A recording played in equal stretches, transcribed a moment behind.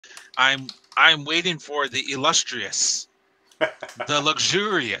I'm waiting for the illustrious, the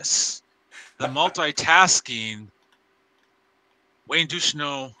luxurious, the multitasking Wayne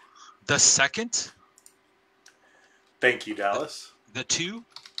Ducheneaux II. Thank you, Dallas. The two.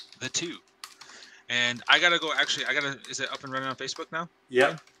 And I gotta go. Actually, Is it up and running on Facebook now? Yep.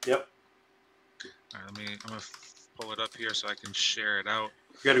 Wayne? Yep. All right, I'm gonna pull it up here so I can share it out.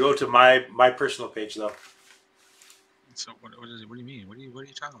 You got to go to my personal page though. So what is it? What do you mean? What are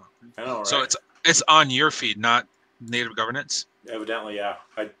you talking about? I know, right? So it's on your feed, not Native Governance. Evidently, yeah.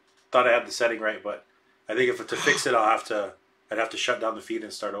 I thought I had the setting right, but I think to fix it, I'd have to shut down the feed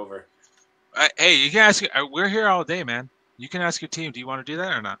and start over. Hey, you can ask. We're here all day, man. You can ask your team. Do you want to do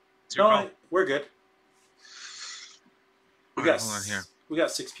that or not? No, we're good. Hold on here. We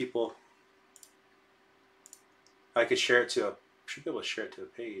got 6 people. I could share it to should be able to share it to a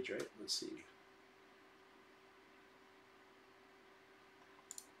page, right? Let's see.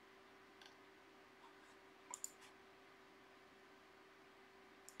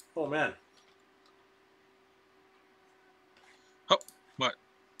 Oh man. Oh, what?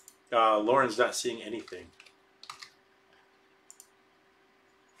 Lauren's not seeing anything.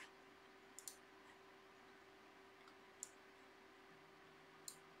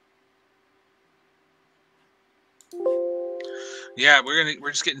 Yeah,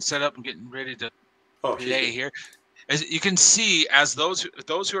 we're just getting set up and getting ready to play here. As you can see, as those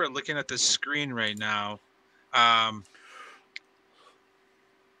who are looking at the screen right now, I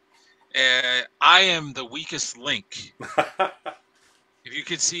am the weakest link. If you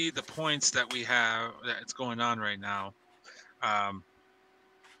could see the points that we have that's going on right now,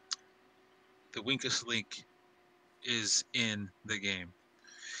 the weakest link is in the game.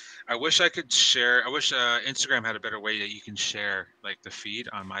 I wish I could share. I wish Instagram had a better way that you can share like the feed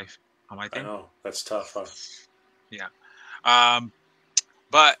on my thing. I know that's tough, huh? Yeah.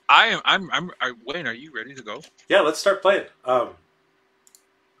 But Wayne, are you ready to go? Yeah, let's start playing.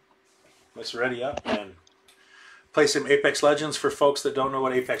 Let's ready up and play some Apex Legends. For folks that don't know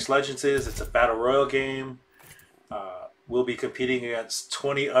what Apex Legends is, it's a battle royale game. We'll be competing against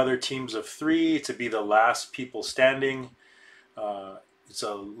 20 other teams of 3 to be the last people standing. It's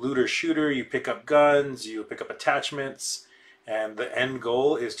a looter shooter. You pick up guns, you pick up attachments, and the end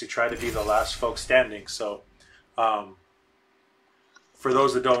goal is to try to be the last folks standing. So, for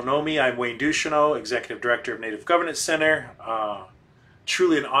those that don't know me, I'm Wayne Ducheneaux, Executive Director of Native Governance Center.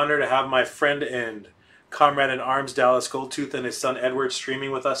 Truly an honor to have my friend and comrade in arms, Dallas Goldtooth, and his son Edward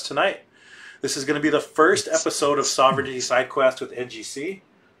streaming with us tonight. This is going to be the first episode of Sovereignty Sidequest with NGC.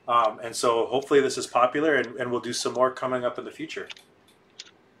 And so hopefully this is popular, and we'll do some more coming up in the future.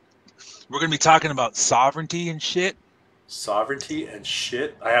 We're going to be talking about sovereignty and shit. Sovereignty and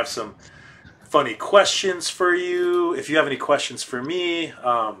shit. I have some funny questions for you. If you have any questions for me,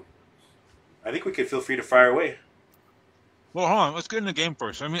 I think we could feel free to fire away. Well, hold on. Let's get in the game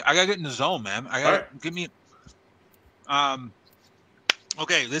first. I mean, I got to get in the zone, man. I got to give me...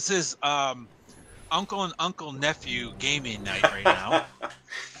 Okay, this is uncle and uncle nephew gaming night right now.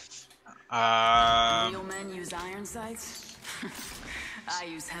 Real men use iron sights. I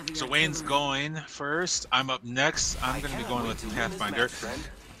use heavy. So Wayne's going first. I'm up next. I'm going to be going with Pathfinder.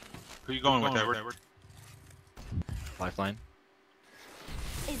 Who are you going with, Edward? Lifeline.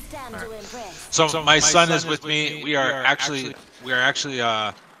 Right. So my son is with me. We are actually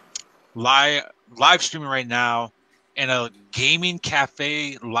live streaming right now in a gaming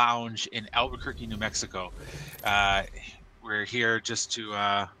cafe lounge in Albuquerque, New Mexico. We're here just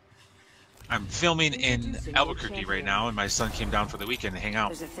to. I'm filming in Albuquerque right now, and my son came down for the weekend to hang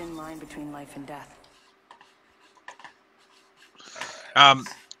out. There's a thin line between life and death.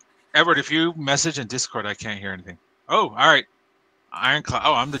 Edward, if you message in Discord, I can't hear anything. Oh, all right. Ironclad.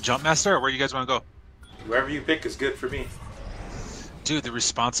 Oh, I'm the jump master. Or where do you guys want to go? Wherever you pick is good for me. Dude, the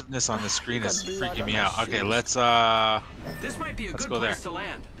responsiveness on the screen is freaking me out. Okay, let's This might be a let's good go there. place to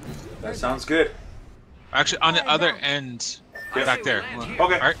land. That sounds good. Actually, on the other end, back there. Okay. All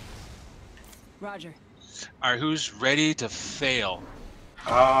right. Roger. All right, who's ready to fail?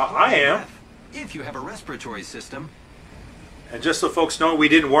 I am. If you have a respiratory system. And just so folks know, we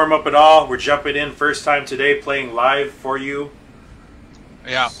didn't warm up at all. We're jumping in first time today, playing live for you.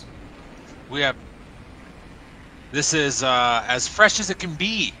 Yeah. We have... This is as fresh as it can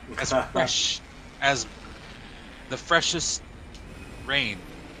be. As fresh as the freshest rain.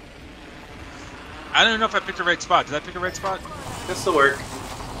 I don't know if I picked the right spot. Did I pick the right spot? This will work.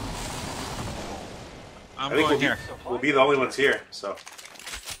 I'm going here. We'll be the only ones here, so.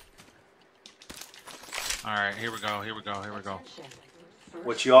 All right, here we go. Here we go. Here we go.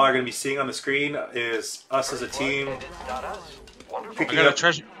 What you all are going to be seeing on the screen is us as a team I got a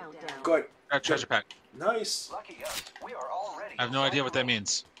treasure. Go ahead. Got a treasure pack. Nice. Lucky us. We are already I have no idea what that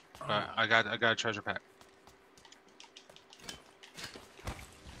means, but I got a treasure pack.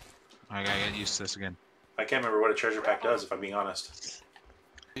 I gotta get used to this again. I can't remember what a treasure pack does, if I'm being honest.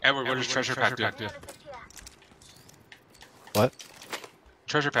 Edward, what does treasure pack do? What?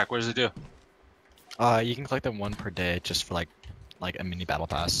 Treasure pack, what does it do? You can collect them one per day just for like a mini battle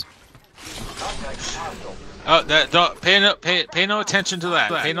pass. Oh, that don't pay no attention to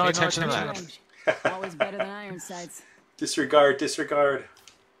that. Pay no attention to that. Range. Always better than iron sights. Disregard, disregard.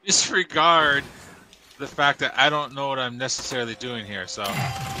 Disregard the fact that I don't know what I'm necessarily doing here. So,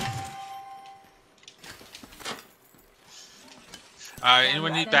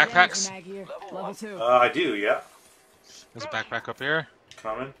 anyone need backpacks? Mag here. Level 2. I do, yeah. There's a backpack up here.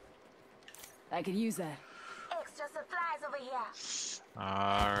 Coming. I could use that. Extra supplies over here. All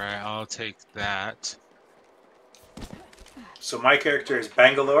right, I'll take that. So my character is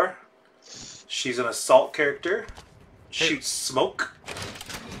Bangalore. She's an assault character. Shoots smoke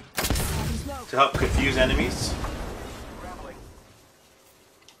to help confuse enemies.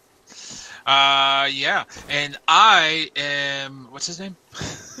 Yeah, and I am. What's his name?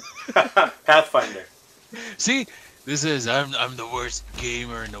 Pathfinder. See, I'm the worst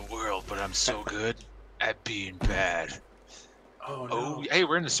gamer in the world, but I'm so good at being bad. Oh no. Oh, hey,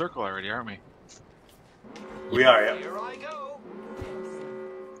 we're in the circle already, aren't we? We are, yeah. Here I go.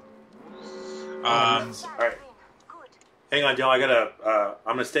 All right. Good. Hang on, Joe. I gotta.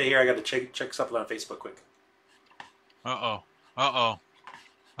 I'm gonna stay here. I gotta check something on Facebook quick. Uh-oh. All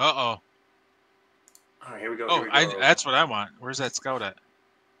right, here we go. Oh, Here we go. that's what I want. Where's that scout at?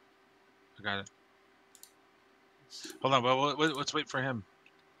 I got it. Hold on, well, let's wait for him.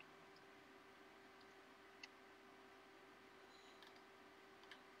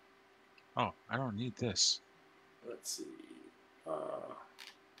 Oh, I don't need this. Let's see.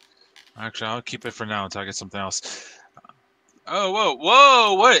 Actually, I'll keep it for now until I get something else. Oh,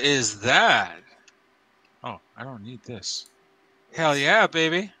 whoa, what is that? Oh, I don't need this. Hell yeah,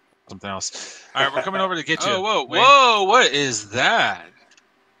 baby. Something else. All right, we're coming over to get you. Oh, whoa, what is that?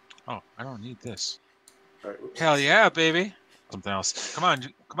 Oh, I don't need this. All right, whoops. Hell yeah, baby. Something else. Come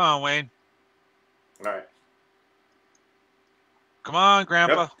on, Wayne. All right. Come on,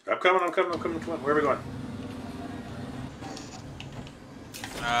 Grandpa. Yep. I'm coming. Where are we going?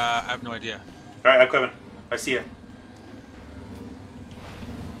 I have no idea. All right, I'm coming. I see you.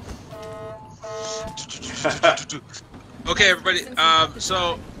 Okay, everybody.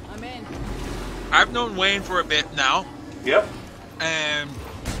 So I'm in. I've known Wayne for a bit now, Yep. and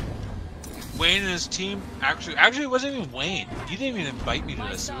Wayne and his team actually it wasn't even Wayne. You didn't even invite me to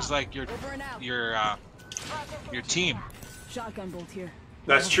this. It was like your team, Shotgun bolt here.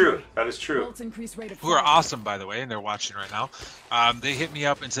 That's true. That is true. Bolts increase rate of who are fire. awesome, by the way, and they're watching right now. They hit me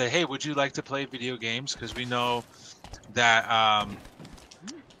up and said, "Hey, would you like to play video games? Because we know that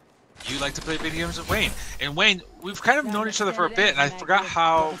you like to play video games with Wayne." And Wayne, we've kind of known each other for a bit, and I forgot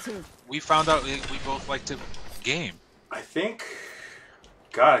how we found out we both like to game. I think.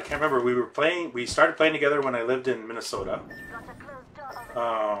 God, I can't remember. We started playing together when I lived in Minnesota. Got a closed door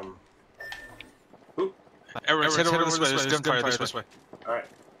over Oop. Everyone, head over this way. There's gunfire this way. All right.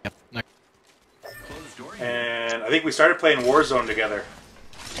 Yep. No. Closed door. And I think we started playing Warzone together,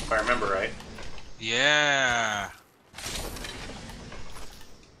 if I remember right. Yeah.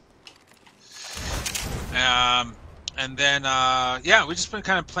 And then yeah, we just been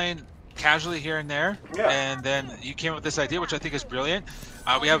kind of playing casually here and there. Yeah. And then you came up with this idea, which I think is brilliant.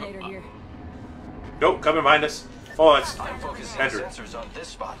 We have. Alternator here. Nope, coming behind us. Oh, it's I'm focusing Edward. sensors on this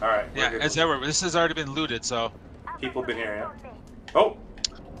spot. All right. Yeah, it's Edward. This has already been looted, so. People been here, yeah. Oh,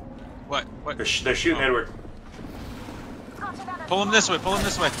 What? they're shooting Edward. Pull him this way. Pull him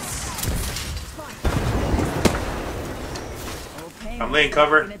this way. Okay, I'm laying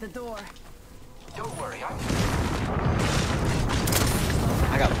cover. at the door. Don't worry, I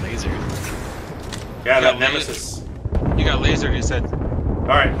got lasered. Yeah, You that got Nemesis. You got lasered, you said. All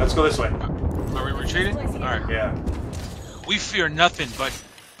right, let's go this way. Are we retreating? All right. Yeah. We fear nothing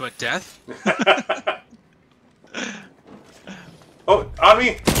but death. Oh, on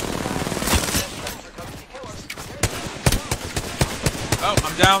me! Oh,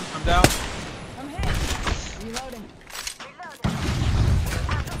 I'm down. I'm hit. Reloading.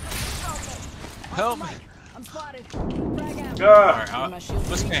 Help me. I'm spotted. Frag out. All Ah, right, I'm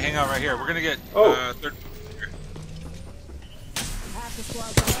just gonna hang out right here. We're gonna get Oh. third Half the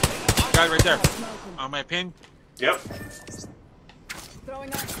squad's guy right there smoking. on my ping. yep.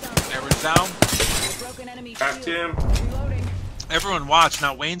 Throwing arc stone. Edward's down. Broken enemy Cracked shield. him. Reloading. Everyone watch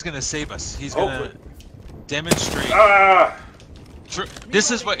now. Wayne's gonna save us. He's gonna Hopefully. demonstrate Ah!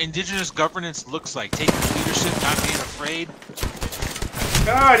 This is what indigenous governance looks like. Taking leadership, not being afraid.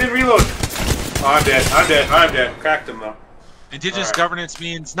 Ah, I didn't reload. Oh, I'm dead. I'm dead. I'm dead. Cracked him, though. Indigenous governance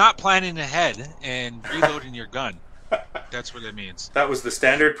means not planning ahead and reloading your gun. That's what it means. That was the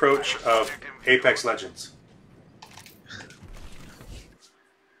standard approach of Apex Legends.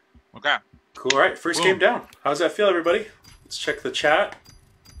 Okay. Cool. All right, first game down. How's that feel, everybody? Let's check the chat.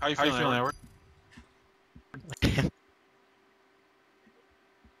 How you feeling, Edward?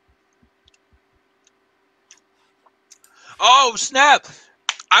 Oh, snap!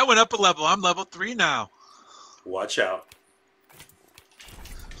 I went up a level. I'm level 3 now. Watch out.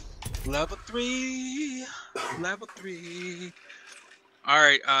 Level 3. Level 3. All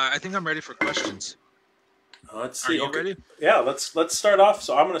right, I think I'm ready for questions. Let's see. Are you ready? Yeah, let's start off.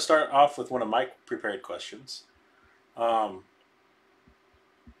 So I'm going to start off with one of my prepared questions.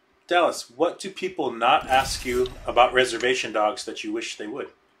 Dallas, what do people not ask you about Reservation Dogs that you wish they would?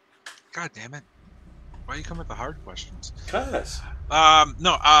 God damn it. Why you come with the hard questions? Cause.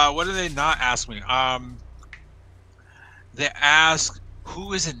 No, what do they not ask me? They ask,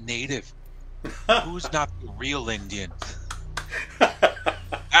 who is a native? Who's not the real Indian?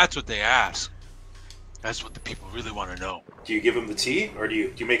 That's what they ask. That's what the people really want to know. Do you give them the tea, or do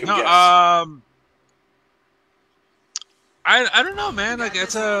you make them No, guess? I don't know, man. Like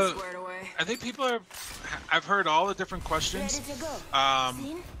it's a. I think people are. I've heard all the different questions. Ready to go.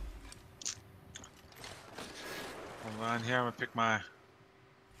 Hold on here. I'm gonna pick my.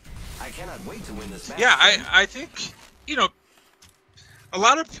 I cannot wait to win this match. Yeah, I think a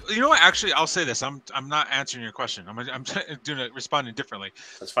lot of what. Actually, I'll say this. I'm not answering your question. I'm doing it, responding differently.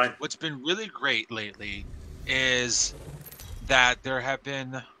 That's fine. What's been really great lately is that there have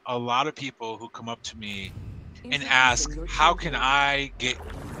been a lot of people who come up to me and ask, how can I get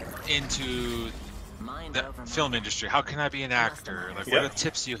into the film industry? How can I be an actor? Like, what are the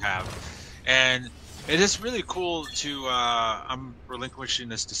tips you have? And it is really cool to. I'm relinquishing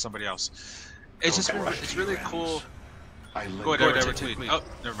this to somebody else. It's just it's really cool. Go ahead, Edward, please. Oh,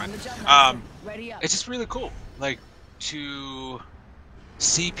 never mind. It's just really cool, like to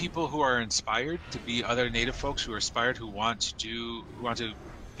see people who are inspired to be other Native folks who are inspired, who want to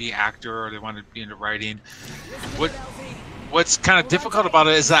be actor, or they want to be into writing. What's kind of difficult about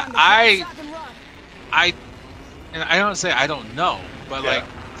it is that I don't say I don't know, but like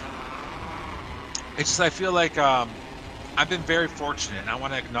it's just I feel like I've been very fortunate, and I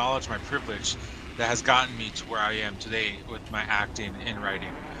want to acknowledge my privilege that has gotten me to where I am today with my acting and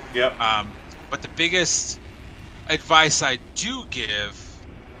writing. Yep. But the biggest advice I do give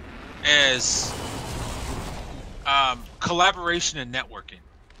is collaboration and networking.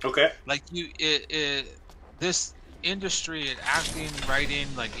 Okay. Like this industry, acting, writing,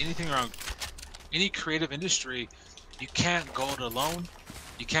 like anything around any creative industry, you can't go it alone.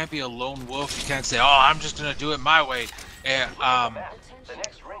 You can't be a lone wolf. You can't say, "Oh, I'm just gonna do it my way." And,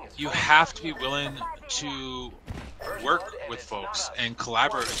 you have to be willing to work with folks and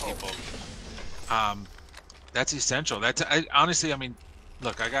collaborate with people. That's essential. Honestly, I mean,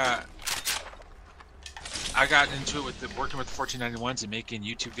 look, I got into it with working with the 1491s and making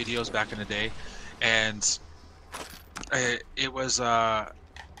YouTube videos back in the day, and it was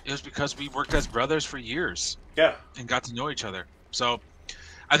because we worked as brothers for years. Yeah. And got to know each other. So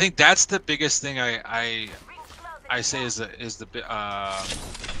I think that's the biggest thing I say is the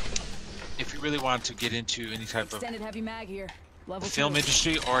if you really want to get into any type of Heavy mag here. Level film 2.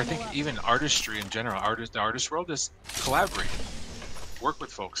 industry, or I think even artistry in general, the artist world, is collaborate, work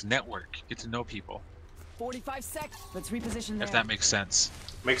with folks, network, get to know people. 45 seconds. Let's reposition there. If that makes sense.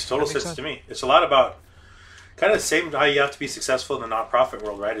 Makes total sense to me. It's a lot about kind of the same how you have to be successful in the nonprofit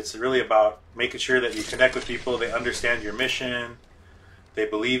world, right? It's really about making sure that you connect with people, they understand your mission, they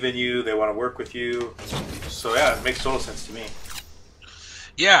believe in you, they want to work with you. So yeah, it makes total sense to me.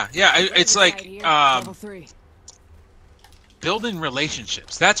 Yeah, it's like Level 3. building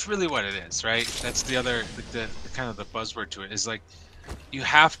relationships. That's really what it is, right? That's the other, the kind of the buzzword to it is like you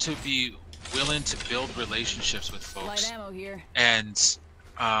have to be willing to build relationships with folks. Light ammo here. And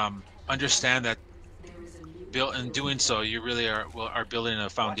understand that in doing so, you really are building a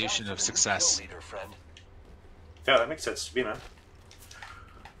foundation of success. Yeah, that makes sense to me, man.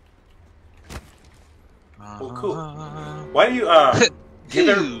 Well, cool. Why do you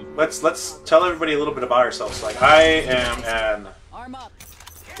let's tell everybody a little bit about ourselves. Like, I am an Arm up.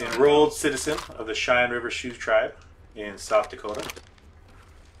 enrolled citizen of the Cheyenne River Sioux tribe in South Dakota.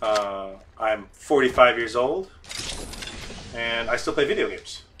 I'm 45 years old, and I still play video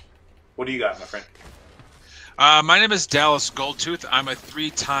games. What do you got, my friend? My name is Dallas Goldtooth. I'm a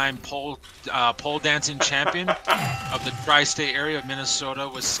 3-time pole dancing champion of the tri-state area of Minnesota,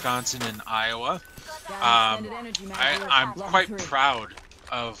 Wisconsin, and Iowa. I'm quite proud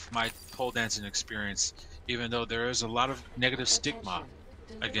of my pole dancing experience, even though there is a lot of negative stigma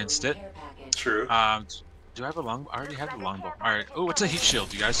against it. True. Do I have a long? I already have the longbow. All right. Oh, what's a heat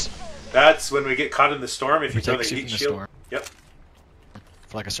shield, you guys? That's when we get caught in the storm. If you throw the Protects you heat from the shield. storm. Yep.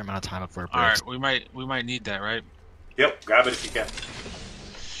 For like a certain amount of time before it All breaks. right. We might need that, right? Yep. Grab it if you can.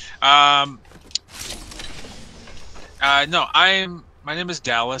 No. My name is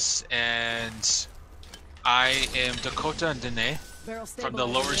Dallas, and I am Dakota and Dene from the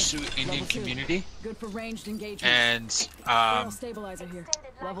Lower Sioux Indian community. Good for ranged engagement. And Barrel stabilizer here.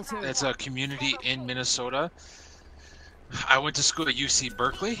 Level 2. it's a community in Minnesota. I went to school at UC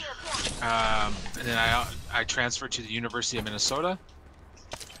Berkeley, and then I transferred to the University of Minnesota.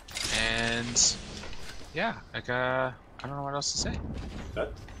 And yeah, like I don't know what else to say.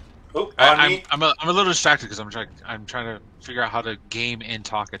 Oh, I'm a little distracted because I'm trying to figure out how to game and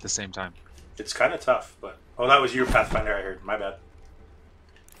talk at the same time. It's kind of tough, but that was your Pathfinder. I heard. My bad.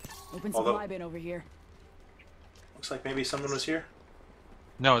 Open supply bin over here. Looks like maybe someone was here.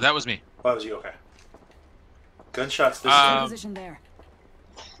 No, that was me. Oh, that was you. Okay. Gunshots. This Position there.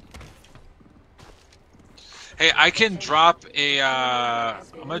 Hey, I can drop a. I'm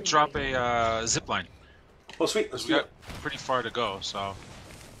gonna drop a zip line. Oh, sweet. Let's We do got it. pretty far to go, so.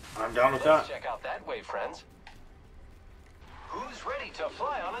 I'm down with Let's that. check out that way, friends. Who's ready to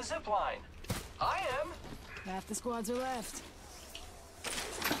fly on a zip line? I am. Half the squads are left.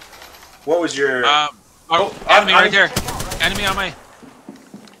 What was your? Enemy right there. Enemy on my.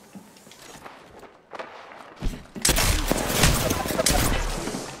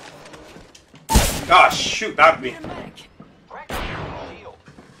 Ah, shoot! Knocked me.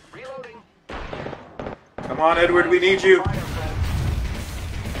 Reloading. Come on, Edward. We need you.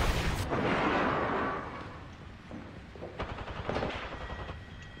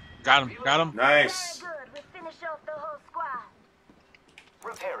 Got him. Got him. Nice. Good. We finish off the whole squad.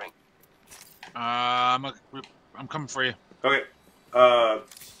 Repairing. I'm coming for you. Okay.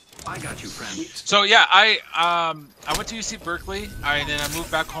 I got you, friend. So yeah, I went to UC Berkeley. Then I moved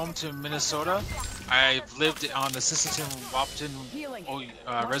back home to Minnesota. I've lived on the Sisseton-Wahpeton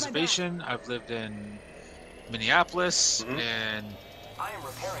reservation. I've lived in Minneapolis, and I am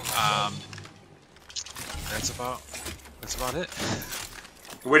repairing. that's about it.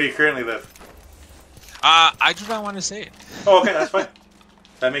 Where do you currently live? I do not want to say it. Oh, okay. That's fine.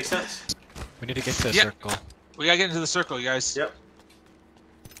 That makes sense. We need to get to the Yeah. circle. We gotta get into the circle, you guys. Yep.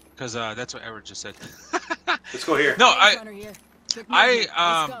 Because that's what Edward just said. Let's go here. No, Runner here. Quick movement.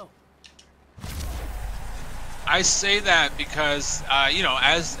 Let's go. I say that because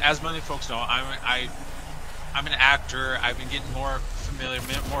as many folks know, I'm an actor. I've been getting more familiar,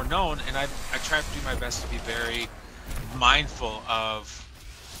 more known, and I try to do my best to be very mindful of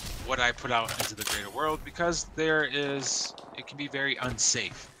what I put out into the greater world, because it can be very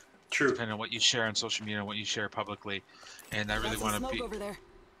unsafe. True. Depending on what you share on social media and what you share publicly, and I really Got some want to smoke over there.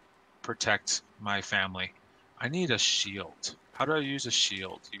 protect my family. I need a shield. How do I use a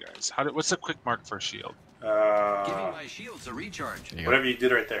shield, you guys? What's the quick mark for a shield? Giving my shields a recharge. There you go. Whatever you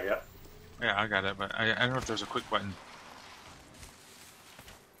did right there. Yep. Yeah, I got it, but I don't know if there's a quick button.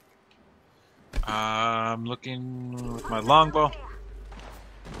 I'm looking with my longbow.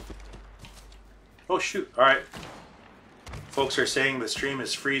 Oh shoot! All right. Folks are saying the stream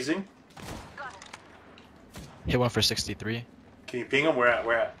is freezing. Hit one for 63. Can you ping them? Where at?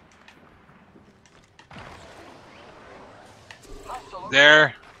 Where at?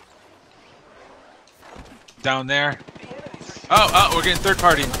 There. Down there. Oh, we're getting third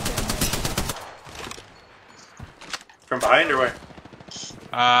party. From behind or where?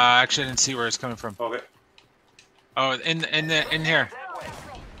 Actually, I didn't see where it's coming from. Okay. Oh, in here.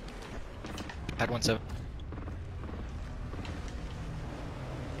 Had 1-7.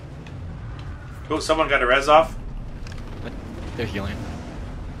 Oh, someone got a res off. They're healing.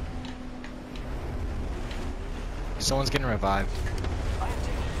 Someone's getting revived.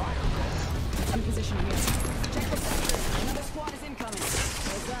 In position here. Check the sector. Another squad is incoming.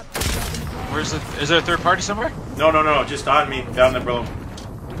 Heads up. Where's it? Is there a third party somewhere? No. Just on me. Down the road.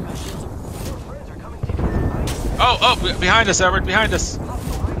 Oh, behind us, Edward. Behind us.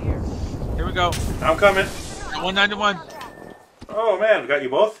 Here we go. I'm coming. 191. Oh man, got you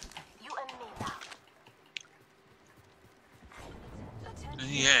both. You and me now. In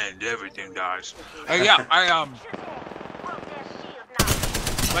the end, everything dies. Yeah, Broke their shield now.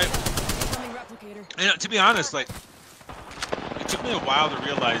 like, Incoming replicator. to be honest, like, it took me a while to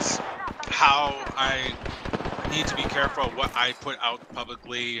realize how I need to be careful of what I put out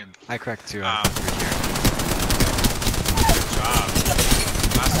publicly and. I correct too. Good job.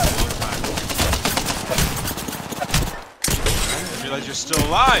 Lasted a long time. I realize you're still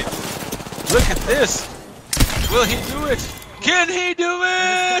alive. Look at this. Will he do it? Can he do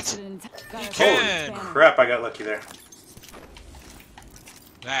it? He can. Crap, I got lucky there.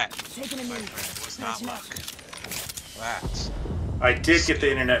 That, Taking a my knee. friend, was not Patching up. luck. That. I did get the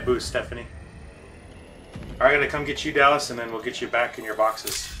internet boost, Stephanie. I'm gonna come get you, Dallas, and then we'll get you back in your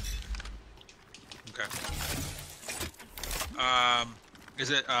boxes. Okay. Is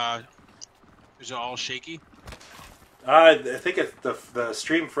it all shaky? I think the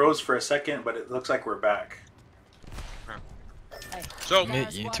stream froze for a second, but it looks like we're back. Hey, So, You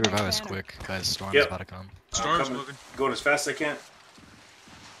need to revive us quick, guys. Storm's Yep. about to come. Storm's Coming- moving. Going as fast as I can.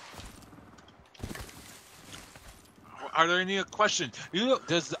 Are there any questions?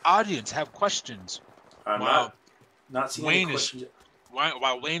 Does the audience have questions? I'm Wow. not seeing Wayne any is- questions.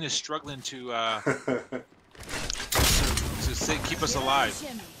 While Wayne is struggling to keep us alive.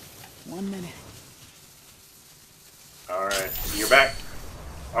 1 minute. All right, you're back.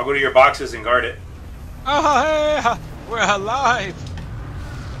 I'll go to your boxes and guard it. Oh, hey, we're alive.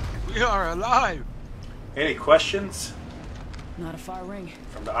 We are alive. Any questions Not a far ring.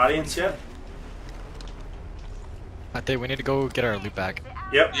 from the audience yet? I think we need to go get our loot back.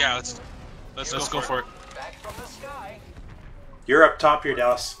 Yep. Yeah, let's go for it. Back from the sky. You're up top here,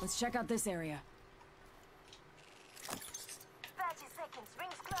 Dallas. Let's check out this area. 30 seconds.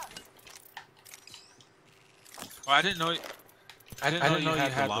 Rings close. Oh, I didn't know. I didn't know you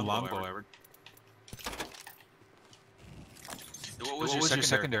had the longbow, Edward. What was your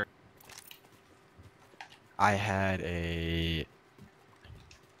secondary? I had a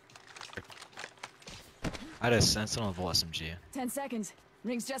Sentinel Volt SMG. 10 seconds.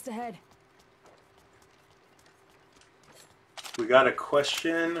 Ring's just ahead. We got a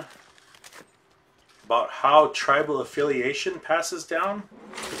question about how tribal affiliation passes down.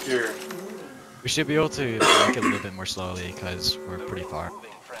 If you're We should be able to make it a little bit more slowly because we're pretty far.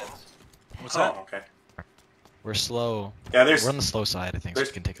 Moving, friends. What's that? okay. We're slow. Yeah, there's We're on the slow side, I think, so there's-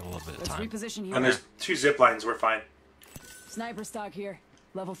 it can take a little bit of Let's time. reposition here. and there's 2 zip lines. We're fine. Sniper stock here.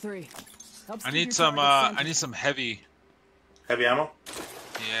 Level 3. Helps I keep need your some. target I centered. need some heavy. Heavy ammo.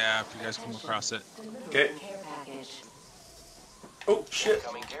 Yeah, if you guys come across it. Okay. Oh shit.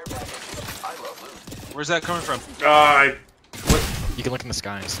 Coming care package. I love loot. Where's that coming from? You can look in the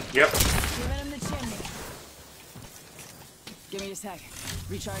sky and see. Yep. Giving him the chimney. Give me a sec.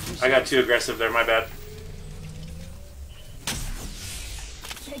 Recharge your I got too aggressive there. My bad.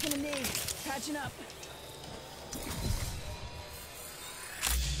 Taking a knee. Patching up.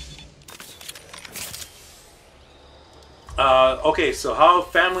 Okay, so how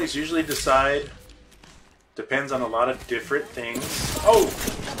families usually decide depends on a lot of different things. Oh,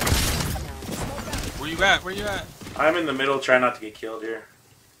 Where you at? Where you at? I'm in the middle, trying not to get killed here.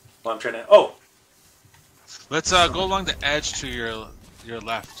 Well, I'm trying to. Oh, Let's go along the edge to your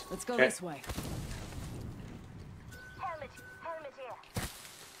left. Let's go Okay. this way. Helmet here.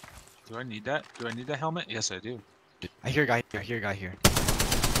 Do I need that? Do I need the helmet? Yes, I do. I hear a guy here. I hear a guy here.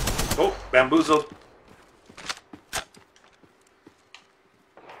 oh, bamboozled.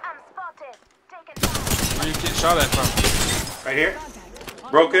 I'm spotted. Taken down. Where you get shot at from? Right here. Contact.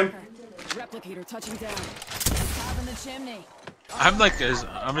 On Broke the him. marker. Replicator touching down. Top in the chimney. I'm like this.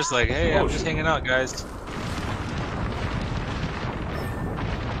 I'm just like, hey, Oh, I'm just shit. hanging out, guys.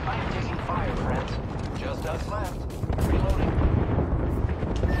 I'm taking fire, friends. Just us left. Reloading.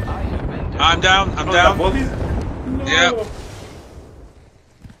 I have been I'm down. I'm Oh, down. both these? No. Yep.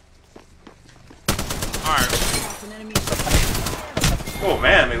 All right. That's an enemy. Oh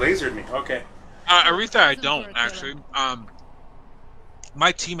man, they lasered me. Okay. Aretha, I don't actually.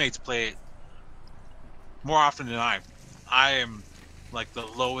 My teammates play it more often than I. I am like the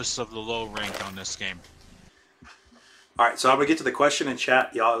lowest of the low rank on this game. All right, so I'm gonna get to the question in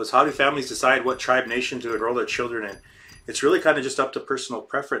chat, y'all. It was how do families decide what tribe nation to enroll their children in? It's really kind of just up to personal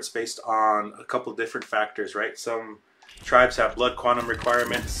preference based on a couple different factors, right? Some tribes have blood quantum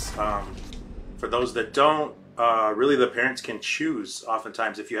requirements. For those that don't, really the parents can choose.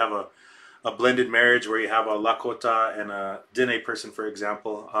 Oftentimes, if you have a blended marriage where you have a Lakota and a Dene person, for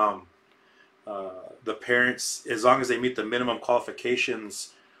example, the parents, as long as they meet the minimum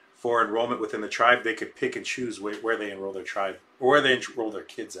qualifications for enrollment within the tribe, they could pick and choose where they enroll their tribe or where they enroll their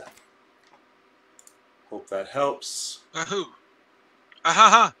kids at. Hope that helps. Who?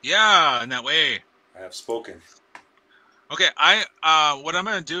 Ahaha. Yeah, in that way. I have spoken. Okay, what I'm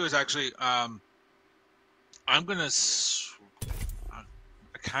gonna do is actually I'm gonna I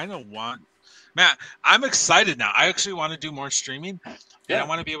kind of want Man, I'm excited now. I actually want to do more streaming, and Yeah. I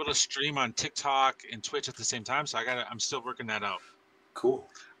want to be able to stream on TikTok and Twitch at the same time. So I'm still working that out. Cool.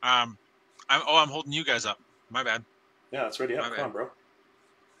 I'm holding you guys up. My bad. Yeah, that's ready up. My Come bad. on, bro.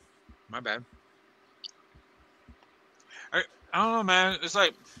 My bad. I don't know, man. It's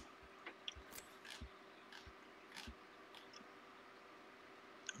like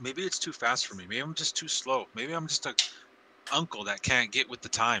maybe it's too fast for me. Maybe I'm just too slow. Maybe I'm just a uncle that can't get with the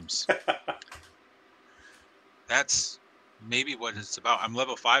times. That's maybe what it's about. I'm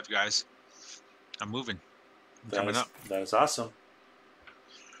level 5, guys. I'm moving. I'm coming up. That is awesome.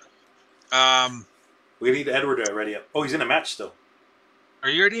 Um, We need Edward ready up. Oh, he's in a match still. are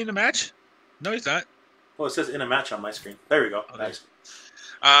you already in the match? No, he's not. Oh, it says in a match on my screen. There we go. Okay. Nice.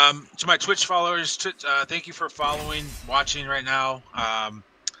 To my Twitch followers, thank you for following, watching right now. I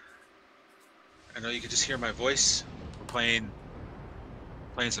know you can just hear my voice. We're playing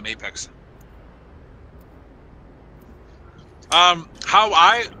some Apex. How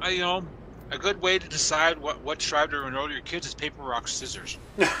a good way to decide what tribe to enroll your kids is paper, rock, scissors.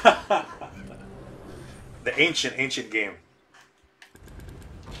 The ancient game.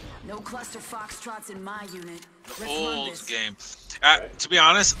 No cluster foxtrots in my unit. The Let's run old this. game. To be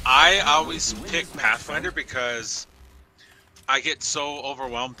honest, I always pick Pathfinder because I get so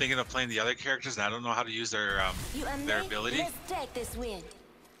overwhelmed thinking of playing the other characters and I don't know how to use their ability. Let's take this win.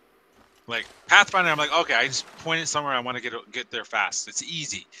 Like Pathfinder, I'm like, okay, I just point it somewhere I want to get there fast. It's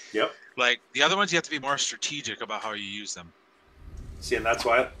easy. Yep. Like the other ones, you have to be more strategic about how you use them. See, and that's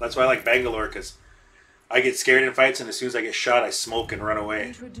why I like Bangalore, because I get scared in fights, and as soon as I get shot, I smoke and run away.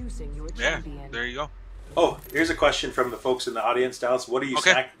 Introducing your Yeah, champion. there you go. Oh, here's a question from the folks in the audience, Dallas. What are you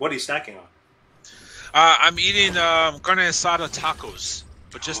What are you snacking on? I'm eating carne asada tacos,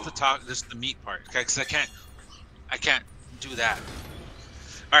 but just the meat part, okay? Because I can't do that.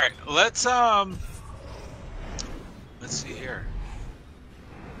 All right, let's see here.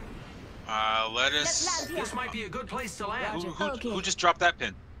 Let us. This might be a good place to land. Who just dropped that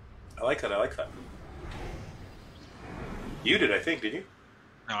pin? I like that. You did, I think, did you?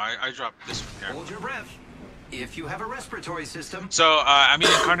 No, I dropped this one there. Hold your breath. If you have a respiratory system, So I'm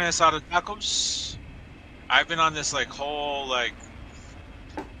eating carne asada tacos. I've been on this whole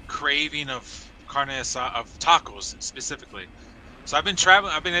craving of carne asada, of tacos specifically. So I've been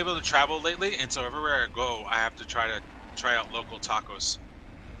traveling. I've been able to travel lately, and so everywhere I go, I have to try out local tacos.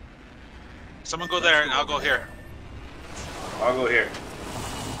 Someone go there, and I'll go here. I'll go here.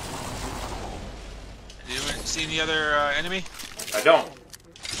 Do you see any other enemy? I don't.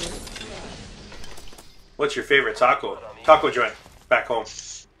 What's your favorite taco joint back home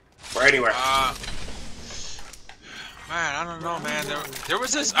or anywhere? Man, I don't know, man. There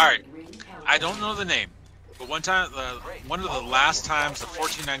was this. All right, I don't know the name, but one time, one of the last times, the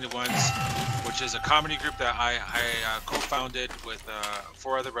 1491s, which is a comedy group that I co-founded with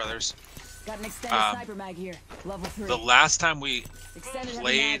 4 other brothers. Got an extended sniper mag here. Level 3. The last time we Extended heavy mag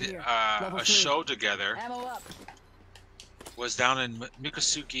played here. Level a 3. show together Ammo up. was down in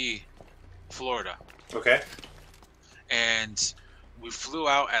Miccosukee, Florida, Okay. and we flew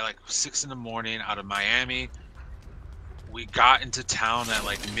out at 6 in the morning out of Miami. We got into town at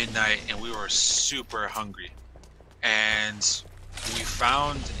midnight, and we were super hungry. And I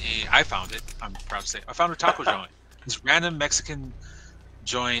found it. I'm proud to say, I found a taco joint. This random Mexican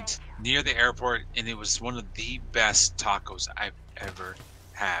joint near the airport, and it was one of the best tacos I've ever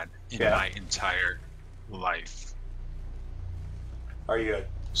had in my entire life. Are you a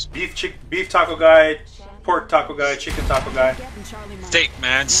beef taco guy, pork taco guy, chicken taco guy? Getting Charlie Mike. Steak,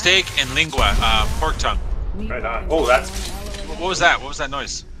 man. Steak and lingua, pork tongue. Right on. Oh, that's. What was that? What was that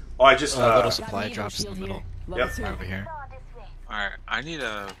noise? Oh, I just. little Got supply an Evo drops in shield the middle. here. Level Yep. 2. Over here. Saw this way. Alright, I need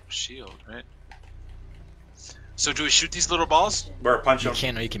a shield, right? So do we shoot these little balls? Or punch You him.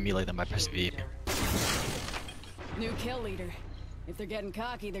 can, or you can melee them by pressing V. New kill leader. If they're getting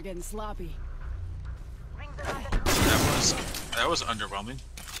cocky, they're getting sloppy. Rings around the corner. That was underwhelming.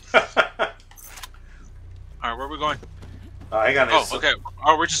 Alright, where are we going? Hang on. Oh, okay.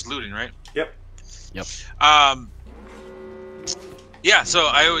 Oh, we're just looting, right? Yep. Yep. Yeah, so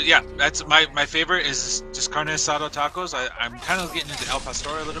that's my favorite is just carne asada tacos. I'm kind of getting into El Pastor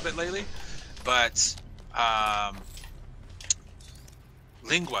a little bit lately, but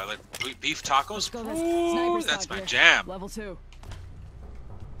lingua, beef tacos. Go this Ooh, sniper that's stock my here. jam. Level 2.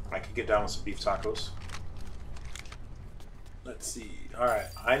 I can get down with some beef tacos. Let's see. All right.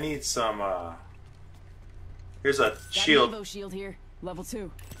 I need some. Here's a Got shield. an Evo shield here. Level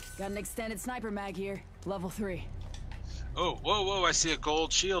 2. Got an extended sniper mag here. Level 3. Oh, whoa! I see a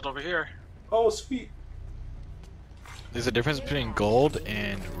gold shield over here. Oh, sweet. There's a difference between gold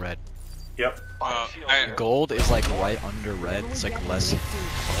and red. Yep. Gold is like right under red. It's like less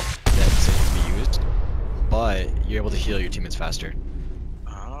health that's able to be used, but you're able to heal your teammates faster.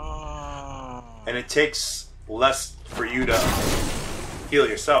 Oh. And it takes less for you to heal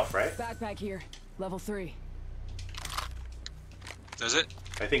yourself, right? Backpack here. Level 3. Does it?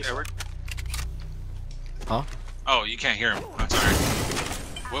 I think so. Edward? Huh? Oh, you can't hear him. I'm sorry.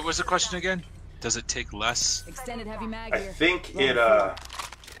 What was the question again? Does it take less? Extended heavy mag I here. think Level it, 4.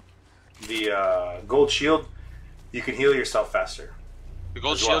 the gold shield, you can heal yourself faster. The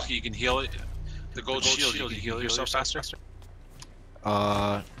gold As well. shield, you can heal it. The gold shield, you can heal yourself faster.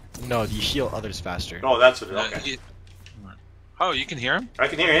 No, you heal others faster. Oh, that's what it is. Okay. Oh, you can hear him? I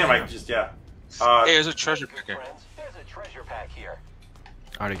can hear him. I just, yeah. Hey, there's a treasure pack here. Friends, there's a treasure pack here.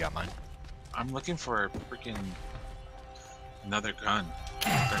 I already got mine. I'm looking for a freaking another gun.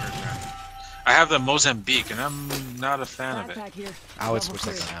 Better gun. I have the Mozambique, and I'm not a fan of it. Backpack here. I would Level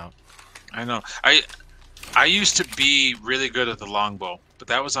switch that 3. gun out. I know. I used to be really good at the longbow, but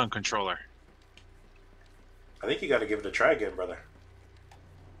that was on controller. I think you got to give it a try again, brother.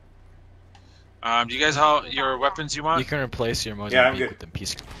 Do you guys have your weapons you want? You can replace your Yeah, I'm Mozambique good. with the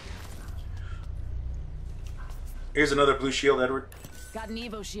peace. Here's another blue shield, Edward. Got an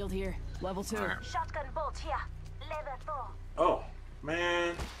Evo shield here. Level 2. Alright. Shotgun bolt here. Level 4. Oh,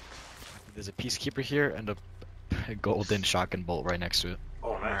 man. There's a peacekeeper here and a golden shotgun bolt right next to it.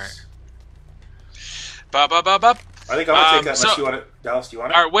 Oh, nice. Ba ba ba ba. I think I'm going to take that so- unless you want it. Dallas, do you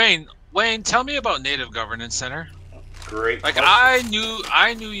want it? All right, Wayne, tell me about Native Governance Center. Great. Like question.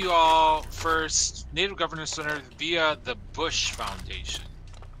 I knew you all first, Native Governance Center, via the Bush Foundation.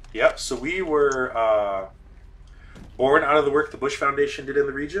 Yep, so we were born out of the work the Bush Foundation did in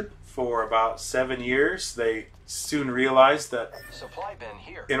the region for about 7 years. They soon realized that Supply bin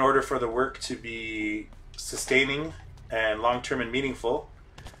here. in order for the work to be sustaining and long-term and meaningful,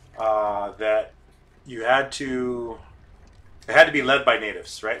 that you had to, it had to be led by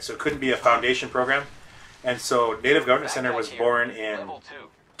natives, right? So it couldn't be a foundation program. And so Native Governance Center was born in Level 2.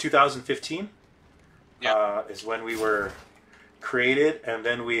 2015 Yeah. is when we were created, and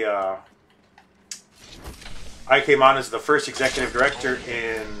then we I came on as the first executive director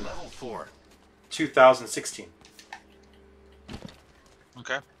in Level 4. 2016.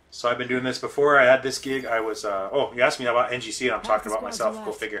 Okay. So I've been doing this before I had this gig. I was oh, you asked me about NGC and I'm talking about myself.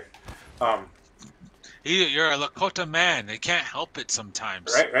 Go figure. You're a Lakota man. They can't help it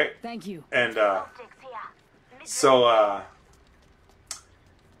sometimes. Right. Thank you. And Optics here. so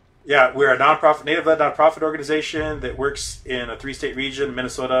yeah, we're a nonprofit, native-led nonprofit organization that works in a 3-state region: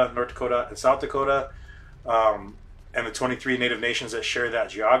 Minnesota, North Dakota, and South Dakota, and the 23 Native nations that share that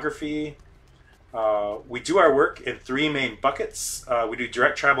geography. We do our work in 3 main buckets. We do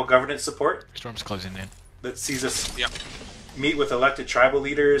direct tribal governance support Storm's closing in. that sees us Yep. meet with elected tribal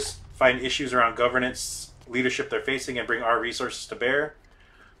leaders, find issues around governance, leadership they're facing, and bring our resources to bear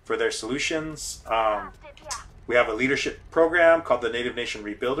for their solutions. Optic here. We have a leadership program called the Native Nation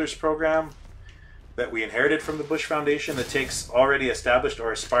Rebuilders Program that we inherited from the Bush Foundation that takes already established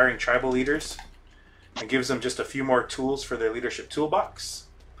or aspiring tribal leaders and gives them just a few more tools for their leadership toolbox.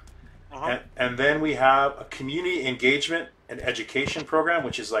 And then we have a community engagement and education program,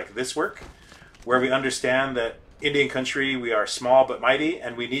 which is like this work, where we understand that Indian country, we are small but mighty,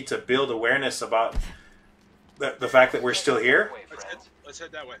 and we need to build awareness about the fact that we're still here. Way, friends. Let's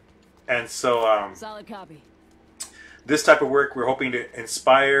head that way. And so Solid copy. this type of work, we're hoping to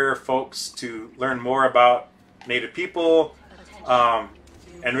inspire folks to learn more about Native people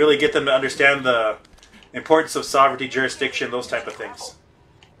and really get them to understand the importance of sovereignty, jurisdiction, those type of things.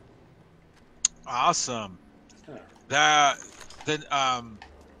 Awesome. Yeah. That then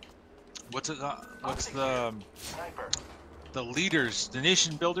what's the Sniper. the leaders, the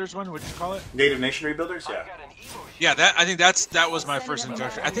nation builders one? What'd you call it? Native Nation Rebuilders, I yeah. got an Evo shield. Yeah, I think that was my first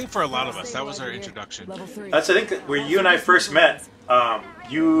introduction. I think for a lot of us that was our introduction. Level 3. That's, I think, where you and I first met.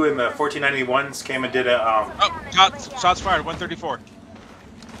 You and the 1491s came and did a, Oh, shots fired. 134.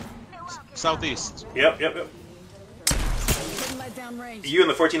 Southeast. yep. Couldn't let down range. You and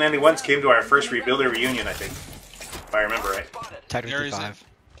the 1491s came to our first Rebuilder reunion, I think, if I remember right. Spotted. There Technically is it. 5.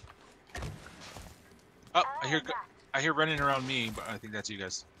 Oh, I hear running around me, but I think that's you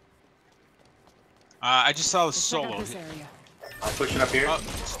guys. I just saw the Let's check out solo. this area. I'm pushing up here.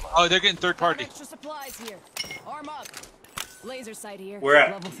 Oh, they're getting third party. Extra supplies here. Arm up. Laser sight here. Where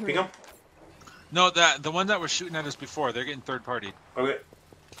at? Level 3. Pingham? No, the one that was shooting at us before, they're getting third party. Okay.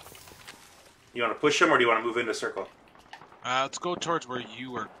 You want to push them or do you want to move into a circle? Let's go towards where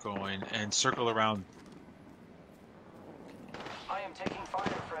you were going and circle around. I am taking fire,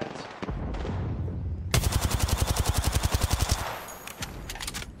 friends.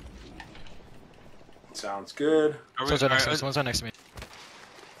 Sounds good. Someone's right next to me.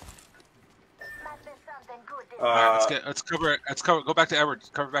 Must be something good this Alright, let's cover it. Let's cover. Go back to Edward.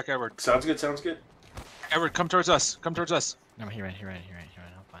 Cover back Edward. Sounds good. Sounds good. Edward, come towards us. Come towards us. No, he ran.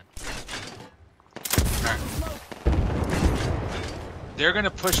 I'm fine. Alright. They're gonna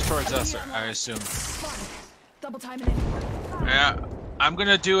push towards us, I assume. Double timing it. Yeah. I'm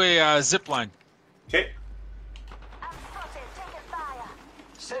gonna do a zip line. Okay. I'm spotted. Taking fire.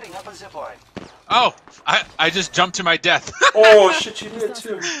 Setting up a zipline. Oh, I just jumped to my death. Oh shit, you did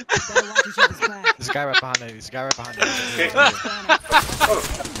too. Better watch each other's back. There's a guy right behind me. Okay.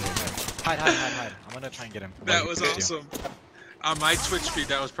 Hide. I'm gonna try and get him. That was awesome. On my Twitch feed,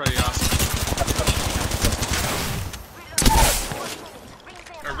 that was pretty awesome.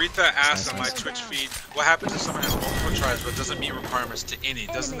 Aretha asked on my Twitch feed, what happens if someone has multiple tribes but doesn't meet requirements to any?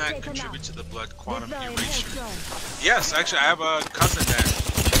 Doesn't that contribute to the blood quantum erasure? Yes, actually, I have a cousin that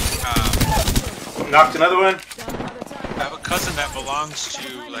Knocked another one. I have a cousin that belongs to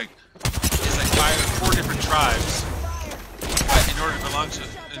is like 5 or 4 different tribes. But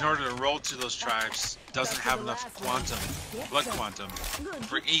in order to roll to those tribes, doesn't have enough blood quantum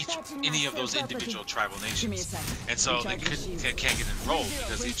for any of those individual tribal nations, and so they can't get enrolled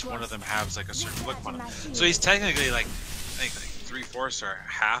because each one of them has like a certain blood quantum. So he's technically like I think like 3/4 or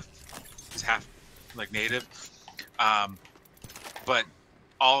half. He's half like native, but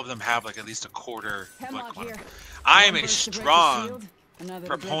all of them have like at least a quarter blood quantum. I am a strong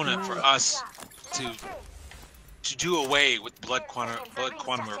proponent for us to do away with blood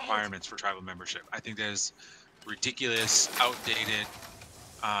quantum requirements for tribal membership. I think that is ridiculous, outdated,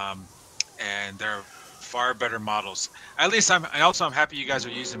 and they're far better models. At least I'm happy you guys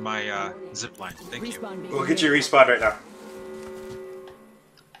are using my zip line. Thank you. We'll get you respawned right now.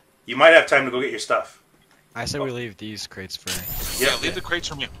 You might have time to go get your stuff. I said we leave these crates for. Yeah, leave the crates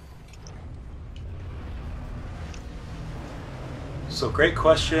from you. So great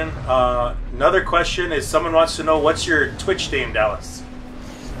question. Another question is someone wants to know what's your Twitch name, Dallas?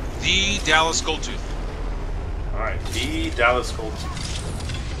 The Dallas Goldtooth. All right, the Dallas Goldtooth.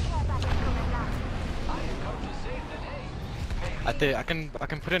 I think I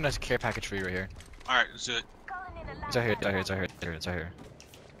can put in a care package for you right here. All right, let's do it. It's right here.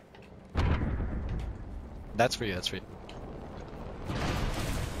 That's for you.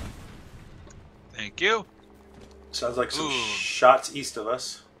 Thank you. Sounds like some Ooh. shots east of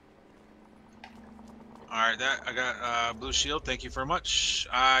us. All right, I got blue shield. Thank you very much.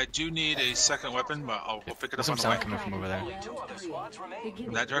 I do need a second weapon, but we'll pick it There's up some on the sound way. coming from over there. Only 2 other squads remain.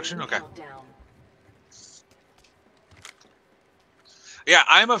 In that direction? Okay. Yeah,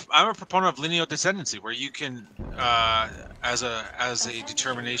 I'm a proponent of lineal descendancy, where you can, as a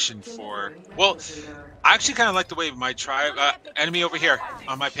determination for. Well, I actually kind of like the way my tribe. Enemy over here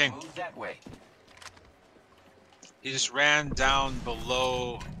on my ping. Move that way. He just ran down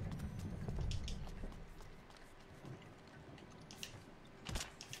below.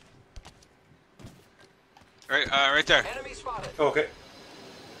 Right there. Enemy spotted. Oh, okay.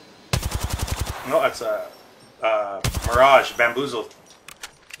 No, that's Mirage, bamboozled.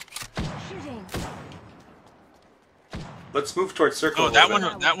 Shooting. Let's move towards circle. Oh, a that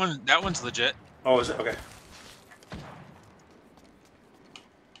little bit. that one's legit. Oh, is it? Okay.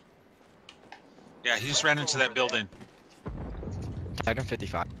 Yeah, he just ran into that building. Tagged him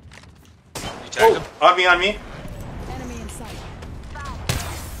 55. You tagged him? On me. Enemy in sight.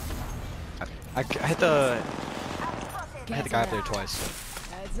 I hit the guy up there twice.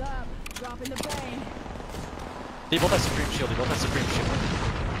 Heads up. Dropping the pain. They both have Supreme Shield.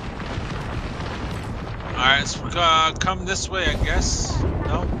 All right, let's come this way, I guess.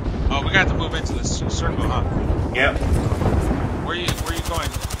 No? Oh, we're gonna have to move into this circle, huh? Yep. Where you going?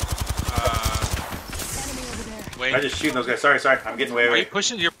 Enemy over there. Wayne. I'm just shooting those guys. Sorry. I'm getting way Are away. you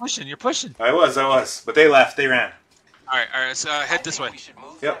pushing? You're pushing. I was. But they left. They ran. All right, let's head this way. We should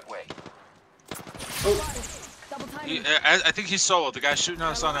move Yep. that way. Oh, Double timing. I think he's solo. The guy shooting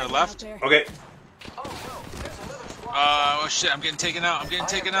us on our left. okay. Oh no, there's another squad. Oh shit! I'm getting taken out. I am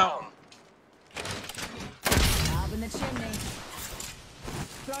down. Up in the chimney.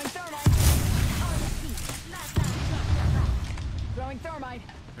 Throwing thermite. Throwing thermite.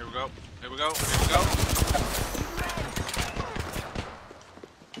 Here we go.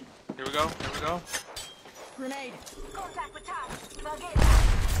 Grenade. Contact with target. Target.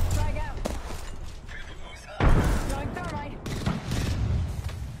 Frag out. Throwing thermite.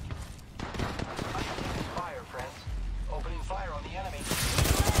 Fire, friends. Opening fire on the enemy.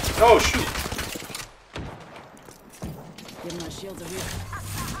 Oh shoot. Give my shields a real.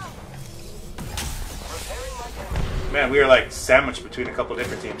 Repairing my camera. Man, we are like sandwiched between a couple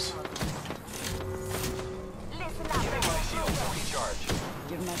different teams.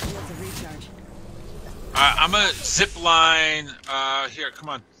 My shields have recharged. I'm a zip line. Here, come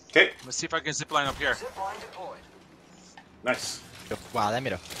on. Okay. Let's see if I can zip line up here. Zipline deployed. Nice. Wow, that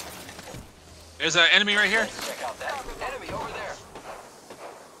made a. There's an enemy right here. Check out that. Enemy over there.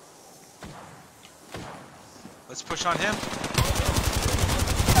 Let's push on him.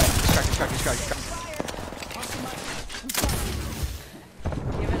 He's cracked.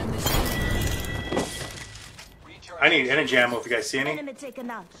 Giving him the shield. I need energy ammo if you guys see any. Enemy taken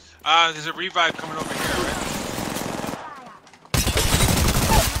out. There's a revive coming over here, right?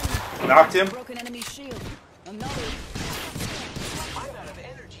 Knocked him. Broken enemy shield. Another. I'm out of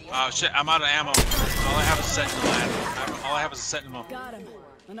energy. Oh shit, I'm out of ammo. All I have is a sentinel ammo. All I have is a sentinel. Got him.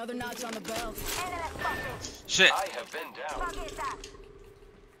 Another notch on the belt. Enemy spotted. Shit, I have been down. Target that.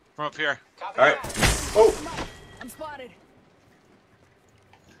 from up here. Copy All right. that. Oh, I'm spotted.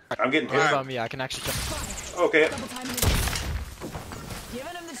 I'm getting What hit. about me? I can actually jump. Okay. Double timing it.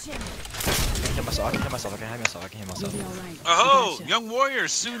 Giving him the shield. I can hit myself. I can hit myself. You'll be all right. Oh, I gotcha. Young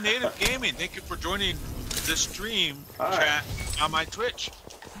Warriors, Sioux Native Gaming. Thank you for joining the stream Hi. chat on my Twitch.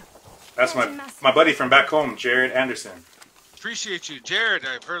 That's my buddy from back home, Jared Anderson. Appreciate you, Jared.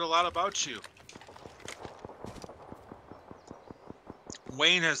 I've heard a lot about you.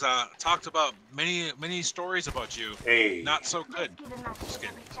 Wayne has talked about many stories about you. Hey. Not so good. Give him my Just shield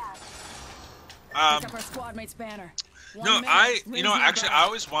kidding. recharge. Um, Pick up our squad mate's banner. no, 1 minute, you rings know, my actually, bell. I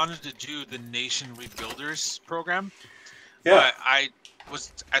always wanted to do the Nation Rebuilders program. Yeah. But I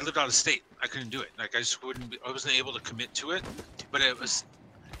lived out of state. I couldn't do it. Like I just I wasn't able to commit to it. But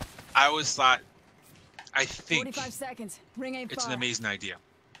I always thought, I think 45 seconds. Ring ain't it's an far. amazing idea.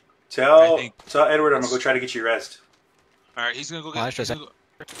 Tell I think- Edward I'm gonna go try to get you rest. All right, he's gonna go Oh, I get. should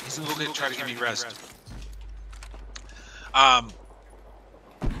He's gonna go try to give me rest.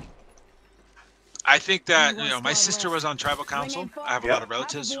 I think that my sister was on tribal council. I have a lot of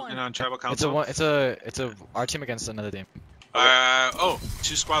relatives who've been on tribal council. It's a our team against another team.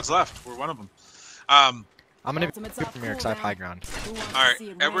 Two squads left. We're one of them. I'm gonna Ultimate's be off from here because I have high ground. Who wants All to right, see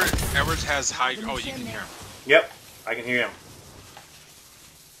it Edwards ring? has high. Oh, you can hear him. Yep, I can hear him.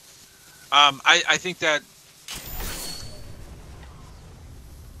 I think that.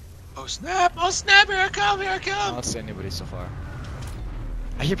 Oh snap! Oh snap! Here I come! Here I I come! don't see anybody so far.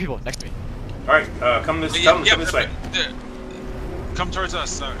 I hear people next to me. All right, come this way. Come towards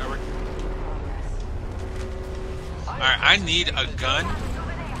us, Edward. Alright, I need a gun.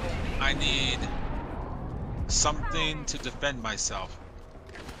 I need something to defend myself.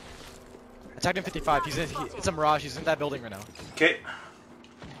 Attacked him 55. It's a mirage. He's in that building right now. Okay.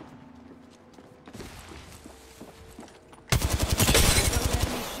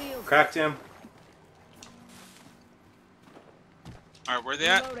 Enemy shield. Cracked him. Alright, where they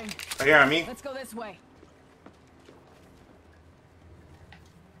at? Reloading. Right here on me. Let's go this way.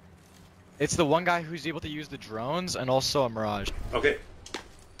 It's the one guy who's able to use the drones and also a mirage. Okay.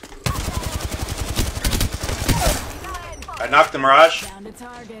 I knocked the mirage. Down to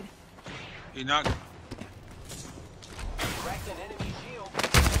target. You knocked. Cracked an enemy shield.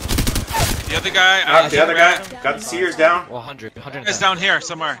 The other guy. Knocked the other guy. Got the seers down. Well, 100. It's down here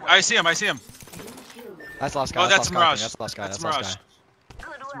somewhere. I see him. I see him. That's the last guy. Oh, that's the last guy, I Mirage. think. That's the last guy. That's That's the last Mirage. guy.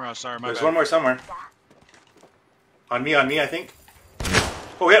 Good It's work. Mirage. Sorry, my There's bad. one more somewhere. On me, I think.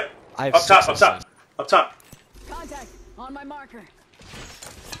 Oh, yep. I have Up top, 6 up top. assists. Up top. Contact. On my marker.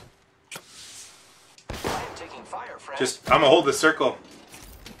 I am taking fire, friend. I'm gonna hold the circle.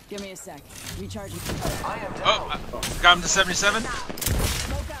 Give me a sec. Recharging. I am down. Oh, got him to 77.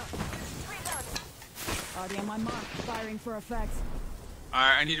 Smoke out. Already on my mark. Firing for effect.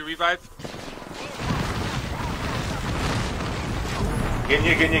 Alright, I need a revive. Getting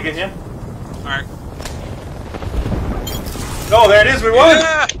you. Alright. Oh, there it is. We won.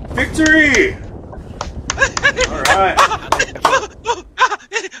 Yeah! Victory. All right.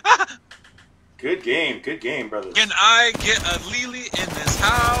 Good game, brothers. Can I get a Lily in this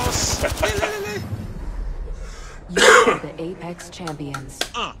house? You're the Apex champions.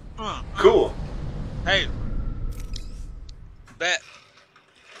 Cool. Hey. Bet.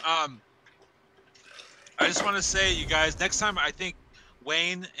 I just want to say, you guys, next time I think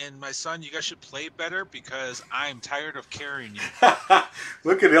Wayne and my son, you guys should play better because I'm tired of carrying you.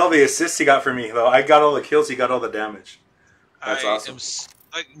 Look at all the assists he got for me, though. I got all the kills. He got all the damage. That's awesome.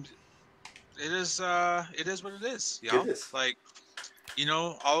 It is what it is. You It know? is. Like,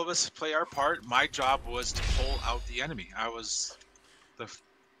 all of us play our part. My job was to pull out the enemy. I was the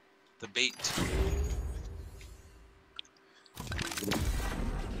bait.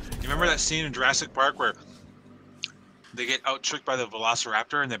 You remember that scene in Jurassic Park where they get out-tricked by the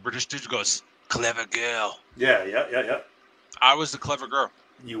Velociraptor and the British dude goes, "Clever girl." Yeah. I was the clever girl.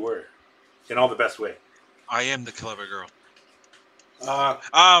 You were, in all the best way. I am the clever girl. Uh,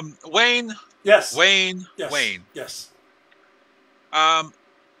 Wayne. yes. Wayne. Yes. Wayne. Yes.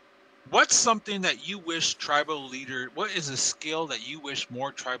 What's something that you wish tribal leader? What is a skill that you wish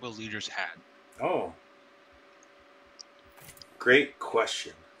more tribal leaders had? Oh, great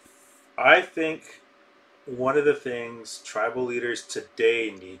question. I think one of the things tribal leaders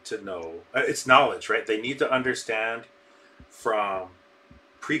today need to know, it's knowledge, right? They need to understand from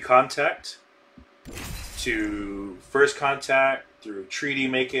pre-contact to first contact through treaty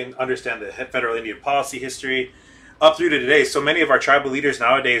making, understand the federal Indian policy history, up through to today. So many of our tribal leaders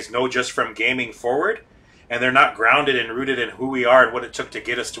nowadays know just from gaming forward, and they're not grounded and rooted in who we are and what it took to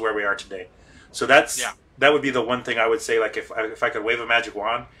get us to where we are today. So that would be the one thing I would say. Like if I could wave a magic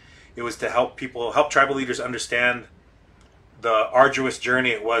wand, it was to help tribal leaders understand the arduous journey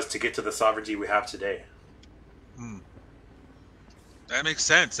it was to get to the sovereignty we have today. That makes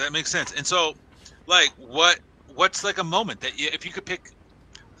sense. And so, like, what's like a moment that if you could pick?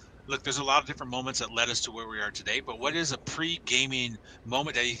 Look, there's a lot of different moments that led us to where we are today, but what is a pre-gaming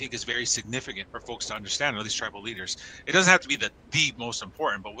moment that you think is very significant for folks to understand, or at least tribal leaders? It doesn't have to be the most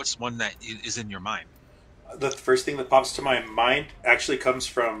important, but what's one that is in your mind? The first thing that pops to my mind actually comes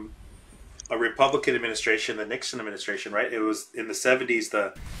from a Republican administration, the Nixon administration, right? It was in the 70s,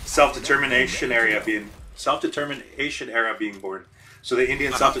 the self-determination era being born. So the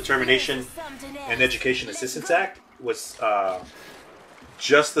Indian Self-Determination and Education Assistance Act was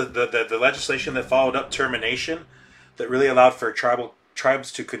just the legislation that followed up termination that really allowed for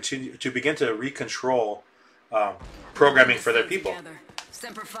tribes to begin to recontrol programming for their people.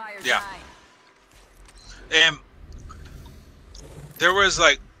 Yeah. And there was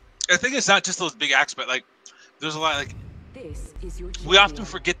like, I think it's not just those big acts, but like there's a lot like we often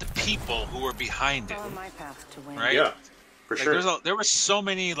forget the people who were behind it, right? Yeah, for like, sure. There were so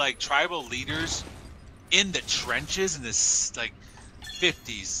many like tribal leaders in the trenches in this like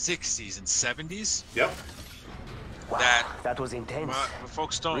 50s, 60s, and 70s. Yep. That was intense.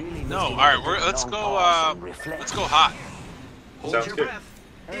 Folks don't Really know. listening All right, to take a let's long go. pause and reflect. Let's go hot. Hold Sounds your good. breath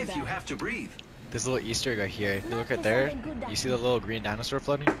if you have to breathe. This little Easter egg right here. If you look right there, you see the little green dinosaur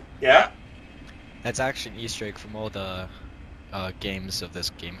floating? Yeah. That's actually an Easter egg from all the games of this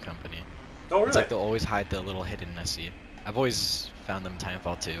game company. Oh, really? It's like they'll always hide the little hidden Nessie. I've always found them in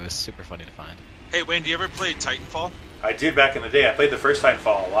Titanfall 2. It was super funny to find. Hey, Wayne, do you ever play Titanfall? I did back in the day. I played the first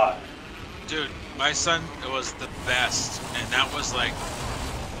Titanfall a lot. Dude, my son, it was the best, and that was like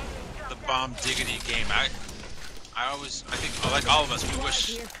the bomb diggity game. I think, like all of us, we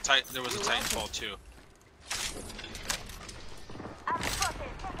wish there was a Titanfall 2.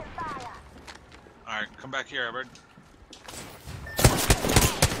 Alright, come back here, Edward.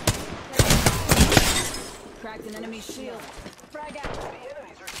 Cracked an enemy shield. Frag out.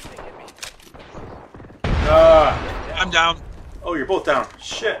 I'm down. Oh, you're both down.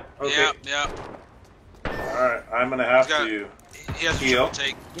 Shit. Okay. Yeah. Alright, I'm going to have to He has a heal. triple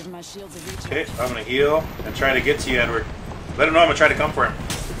take. Give my shields a reach. Okay, I'm going to heal and try to get to you, Edward. Let him know I'm going to try to come for him.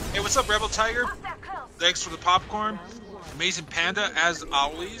 Hey, what's up, Rebel Tiger? Thanks for the popcorn. Amazing Panda, as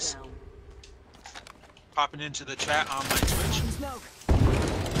always. Popping into the chat on my Twitch.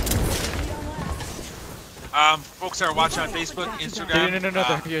 Folks that are watching on Facebook, Instagram. No.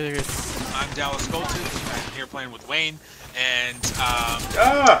 Here. I'm Dallas Goldtooth. I'm here playing with Wayne, and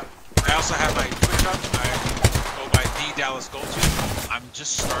I also have my Twitch up. I go by the Dallas Goldtooth. I'm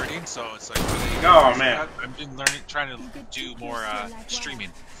just starting, so it's like really. Oh man! I've been trying to do more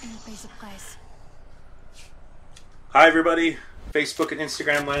streaming. Hi everybody, Facebook and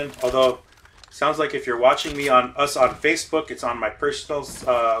Instagram land. Although, sounds like if you're watching me on Facebook, it's on my personal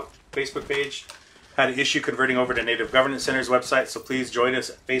Facebook page. Had an issue converting over to Native Governance Center's website, so please join us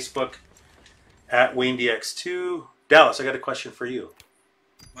at Facebook at WayneDX2. Dallas, I got a question for you.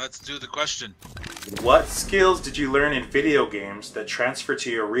 Let's do the question. What skills did you learn in video games that transfer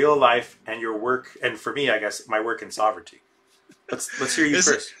to your real life and your work, and for me, I guess, my work in sovereignty? Let's hear you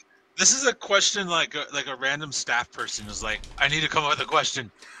first. This is a question like a random staff person is like, I need to come up with a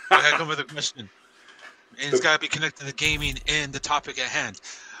question. I gotta come up with a question. And it's gotta be connected to gaming and the topic at hand.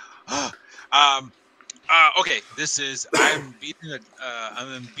 Okay, this is I'm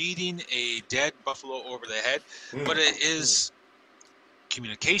beating a dead buffalo over the head, but it is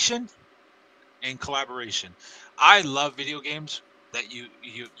communication and collaboration. I love video games that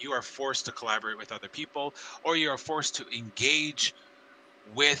you are forced to collaborate with other people, or you are forced to engage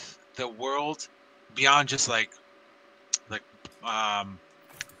with the world beyond just I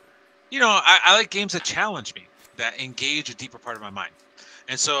like games that challenge me, that engage a deeper part of my mind.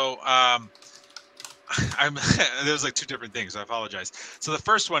 And so I'm there's like two different things. I apologize. So the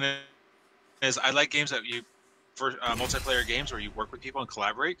first one is I like games that you for multiplayer games where you work with people and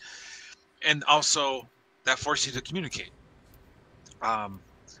collaborate, and also that force you to communicate.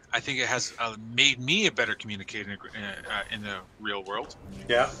 I think it has made me a better communicator in the real world.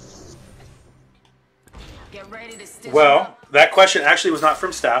 Yeah. Get ready to stitch Well, up. that question actually was not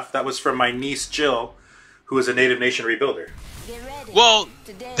from staff. That was from my niece Jill, who is a Native Nation rebuilder. Get ready. Well,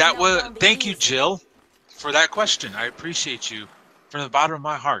 Today's that not was gonna be thank you, easy. Jill, for that question. I appreciate you from the bottom of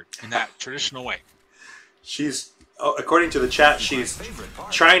my heart in that traditional way. She's, according to the chat, she's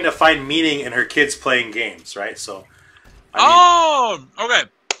trying to find meaning in her kids playing games, right? So, Oh, okay.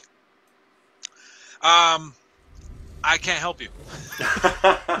 I can't help you.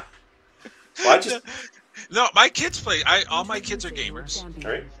 well, I just, No, my kids play. All my kids are gamers.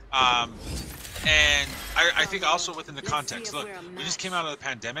 right? And I think also within the context. Look, we just came out of the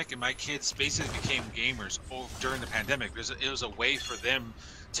pandemic, and my kids basically became gamers during the pandemic because it was a way for them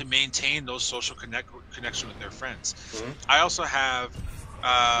to maintain those social connection with their friends. Mm-hmm. I also have,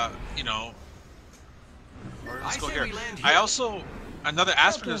 let's go here. I also another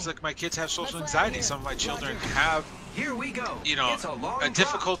aspect is like my kids have social anxiety. Some of my children have Here we go. It's a long a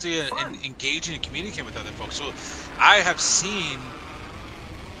difficulty in engaging and communicating with other folks. So I have seen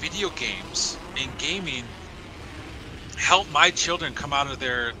video games and gaming help my children come out of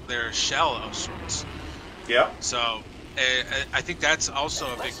their shell of sorts. Yeah. So I think that's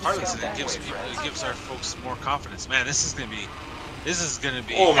also a big part of this. It gives our folks more confidence. Man, this is gonna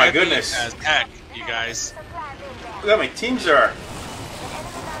be Oh my heavy goodness. as heck, you guys. Look how many teams there are.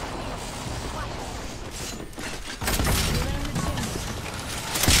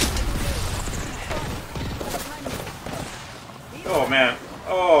 Oh man.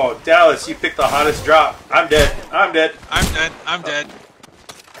 Oh, Dallas, you picked the hottest drop. I'm dead. I'm dead. I'm dead.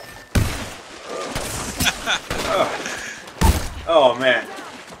 Oh man.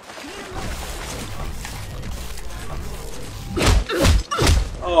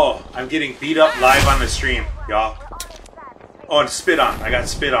 Oh, I'm getting beat up live on the stream, y'all. Oh, and spit on. I got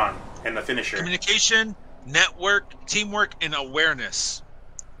spit on in the finisher. Communication, network, teamwork, and awareness.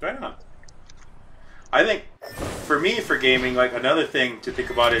 Right on. I think for me, for gaming, like another thing to think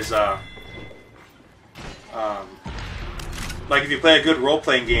about is like if you play a good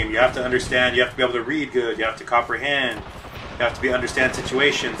role-playing game, you have to understand, you have to be able to read good, you have to comprehend, you have to understand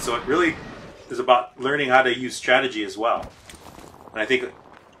situations. So it really is about learning how to use strategy as well. And I think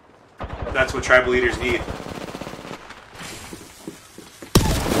that's what tribal leaders need.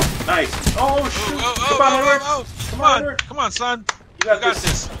 Nice. Oh shoot! Come on, Edward. Come on, Edward. come on, son. You got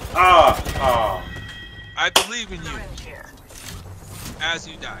this. Ah, I believe in you. As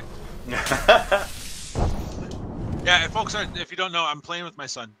you die. Yeah, and folks, if you don't know, I'm playing with my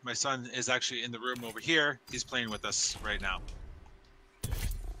son. My son is actually in the room over here. He's playing with us right now.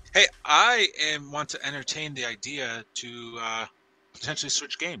 Hey, I want to entertain the idea to potentially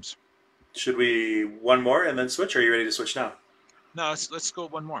switch games. Should we one more and then switch? Or are you ready to switch now? No, let's go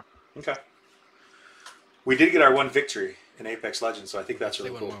one more. Okay. We did get our one victory in Apex Legends, so I think that's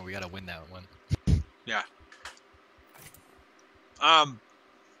really Play cool. one more. We gotta win that one. Yeah.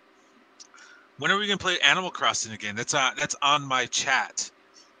 When are we gonna play Animal Crossing again? That's on my chat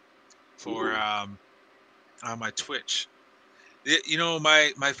for on my Twitch. You know,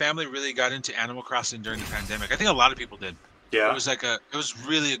 my family really got into Animal Crossing during the pandemic. I think a lot of people did. Yeah. It was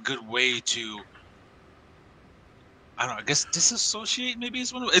really a good way to, I don't know, I guess disassociate maybe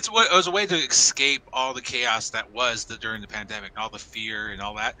is one of it was a way to escape all the chaos that was during the pandemic, all the fear and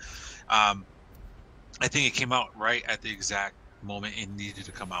all that. I think it came out right at the exact moment it needed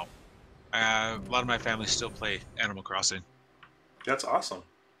to come out. A lot of my family still play Animal Crossing. That's awesome.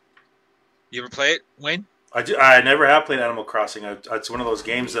 You ever play it, Wayne? I never have played Animal Crossing. It's one of those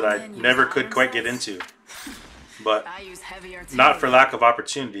games that I never could quite get into. But I use heavier not for lack of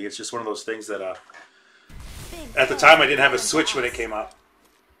opportunity. It's just one of those things that at the time I didn't have a Switch when it came out.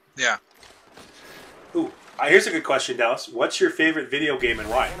 Yeah. Ooh, here's a good question, Dallas. What's your favorite video game and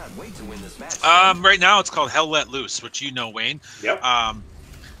why? Cannot wait to win this match. Right now it's called Hell Let Loose, which you know, Wayne. Yep.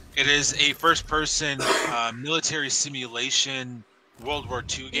 It is a first-person military simulation World War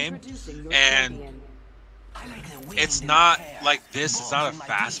II game, and it's not like this. It's not a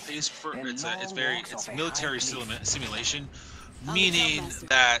fast-paced. It's military simulation, meaning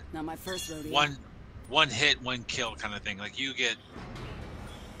that Not my first rodeo. one hit, one kill kind of thing. Like you get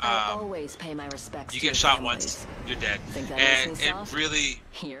I always pay my respects. you to get your shot families. once, you're dead, Think that and makes me it soft? really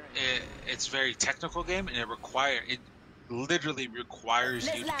Here. it's very technical game, and it literally requires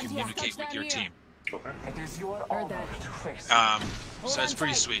you to communicate with your team. Okay. It is your Heard that. honor to face. Hold So it's on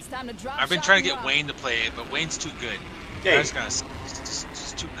pretty tight. sweet. It's time to drop I've been shot trying to and get rock. Wayne to play it, but Wayne's too good. Yeah, That's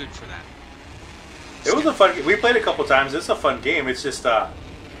just too good for that. it was a fun game. We played a couple times. It's a fun game. It's just the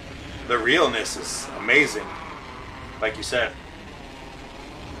realness is amazing, like you said.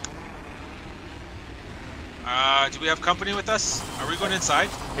 Do we have company with us? Are we going inside?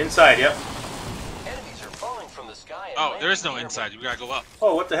 Inside, yep. Enemies are falling from the sky. And Oh, there is no landing inside. We gotta go up.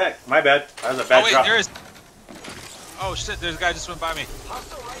 Oh, what the heck? My bad. That was a bad Oh wait, drop. there is. Oh shit! There's a guy just went by me.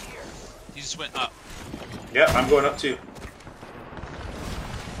 Hostile right here. He just went up. Yeah, I'm going up too.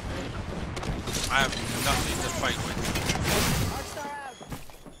 I have nothing to fight with. Arcstar out.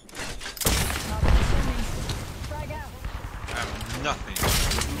 Top of the chimney. Frag out. I have nothing.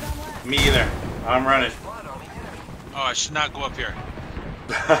 Shoot on left. Me either. I'm running. Blood on the enemy. Oh, I should not go up here.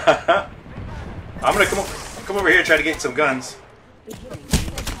 I'm gonna come over here and try to get some guns. Fire.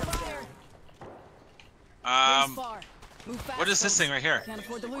 Wings far. Move fast, What is this folks. thing right here? Can't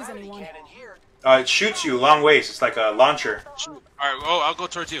afford to lose Gravity anyone. cannon here. It shoots you long ways. It's like a launcher. All right. Oh, I'll go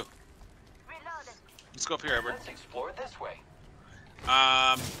towards you. Reloaded. Let's go up here, Edward. Let's explore this way.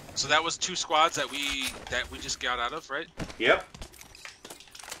 So that was 2 squads that we just got out of, right? Yep.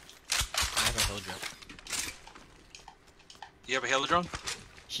 I have a hill drone. You have a hail drone?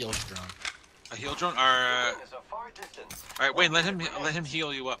 Heal drone. A heal drone? Or The ring is a far distance. all right, Wayne, let him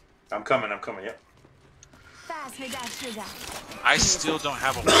heal you up. I'm coming. Yep. Fast with that sugar. I still don't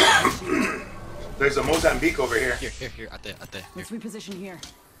have a weapon. There's a Mozambique over here. Here, at the, here. Let's reposition here.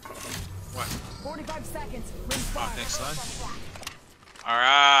 What? 45 seconds. Rings Oh, fire. thanks, son. All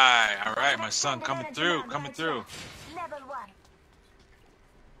right, my son, coming through. Level 1.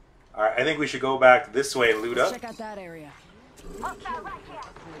 All right, I think we should go back this way and loot Let's up. check out that area. Hostile right here.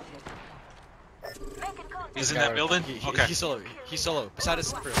 Making contact. He's in that building. Okay. He's solo. He's solo. Beside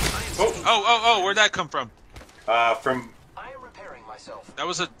us. Oh, Where'd that come from? from I am repairing myself. That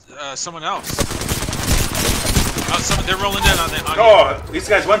was someone else. Oh, they're rolling in on the. oh, these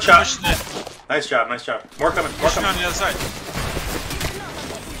guys one shot. Pushing it. Nice job. More coming. Pushing on the other side.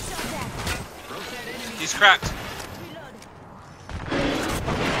 He's cracked.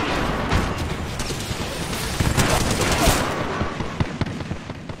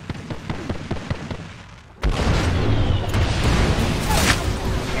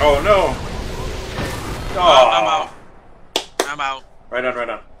 Oh no. Oh, I'm out. Right on. I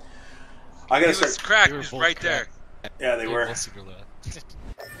He gotta was start. cracked. They were He was both right cracked. there. Yeah, they were.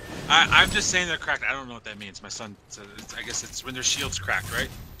 I'm just saying they're cracked. I don't know what that means. My son said I guess it's when their shield's cracked, right?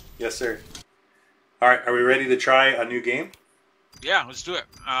 Yes, sir. All right, are we ready to try a new game? Yeah, let's do it.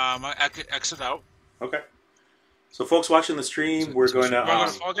 I exit out. Okay. So, folks watching the stream, we're going to. You want to go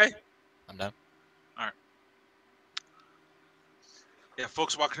to Fall Guy? I'm down. Yeah,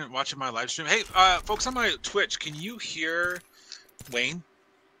 folks watching my live stream. Hey, folks on my Twitch, can you hear Wayne?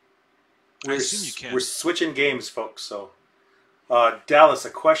 I assume you can. We're switching games, folks. So, Dallas, a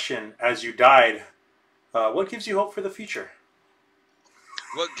question: as you died, what gives you hope for the future?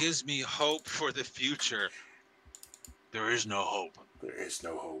 What gives me hope for the future? There is no hope. There is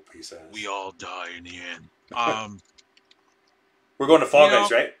no hope, he says. We all die in the end. We're going to Fall You know-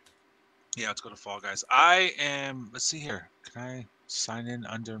 Guys, right? Yeah, let's go to Fall Guys. I am. Let's see here. Can I sign in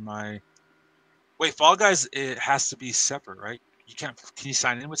under my? Wait, Fall Guys. It has to be separate, right? You can't. Can you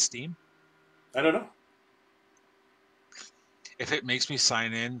sign in with Steam? I don't know. If it makes me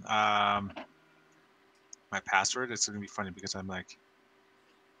sign in, my password, it's gonna be funny because I'm like.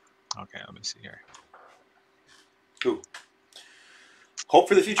 Okay, let me see here. Ooh. Hope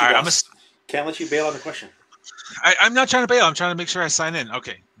for the future, All right, boss. Can't let you bail on the question. I'm not trying to bail. I'm trying to make sure I sign in.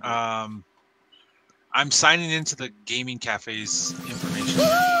 Okay. I'm signing into the gaming cafe's information.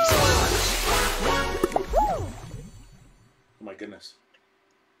 Oh my goodness.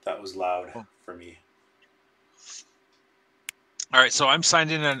 That was loud for me. All right, so I'm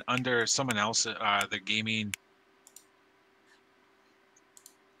signed in under someone else, the gaming.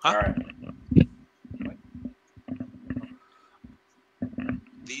 Huh? All right.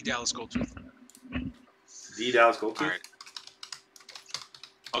 The Dallas Goldtooth. The Dallas Goldtooth. All right.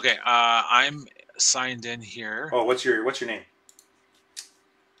 Okay, I'm signed in here. Oh, what's your name?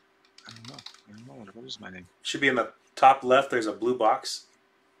 I don't know. What is my name? Should be in the top left. There's a blue box.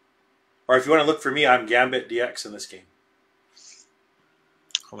 Or if you want to look for me, I'm Gambit DX in this game.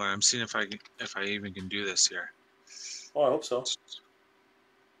 Hold on, I'm seeing if I even can do this here. Oh, I hope so.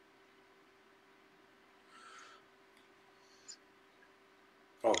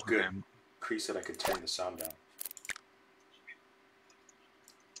 Oh, good. Okay. Chris said I could turn the sound down.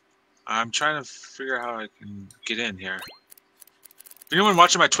 I'm trying to figure out how I can get in here. If anyone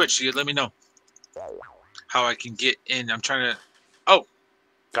watching my Twitch, you let me know. how I can get in. I'm trying to. Oh,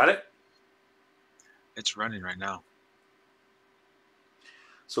 Got it? it's running right now.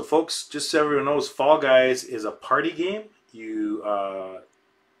 So, folks, just so everyone knows, Fall Guys is a party game. You are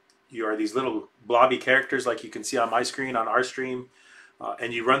these little blobby characters like you can see on my screen, on our stream,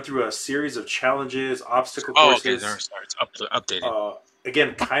 and you run through a series of challenges, obstacle Oh, courses. okay. Sorry, it's updated.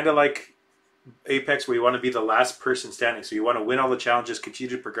 Again, kind of like Apex, where you want to be the last person standing. So you want to win all the challenges,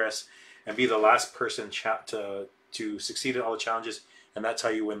 continue to progress, and be the last person to succeed in all the challenges, and that's how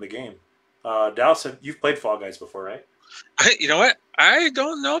you win the game. Dallas, you've played Fall Guys before, right? You know what? I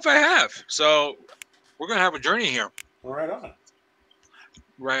don't know if I have. So we're gonna have a journey here. Well, right on.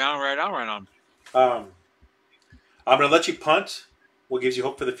 Right on. I'm going to let you punt. What gives you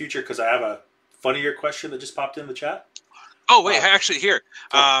hope for the future? Because I have a funnier question that just popped in the chat. Oh wait, actually here,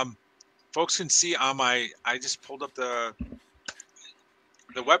 folks can see on my. I just pulled up the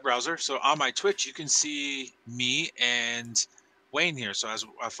web browser, so on my Twitch you can see me and Wayne here. So as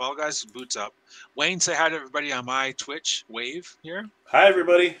Fall Guys boots up, Wayne, say hi to everybody on my Twitch wave here. Hi,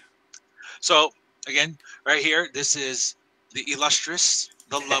 everybody. So again, right here, this is the illustrious,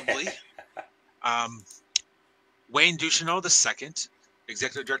 the lovely Wayne Ducheneaux II,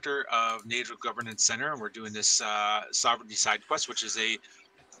 Executive Director of Native Governance Center, and we're doing this Sovereignty Sidequest, which is a.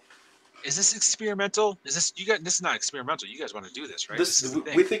 Is this experimental? Is this you guys? This is not experimental. You guys want to do this, right? This is the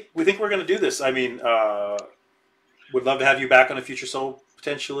thing. we think we're going to do this. I mean, would love to have you back on a future show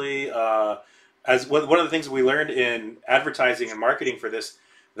potentially. As one of the things we learned in advertising and marketing for this,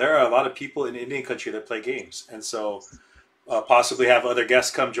 there are a lot of people in Indian country that play games, and so possibly have other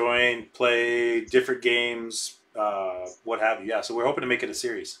guests come join, play different games, what have you. Yeah, so we're hoping to make it a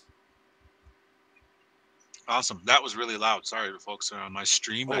series. Awesome. That was really loud. Sorry, folks, on my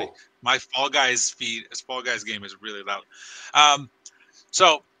stream. Oh. My Fall Guys feed, this Fall Guys game is really loud.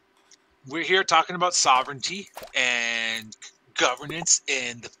 So we're here talking about sovereignty and governance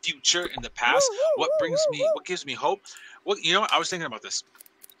and the future and the past. What gives me hope? Well, you know what? I was thinking about this.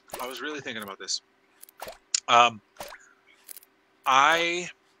 I was really thinking about this.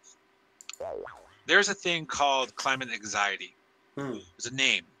 There's a thing called climate anxiety. There's a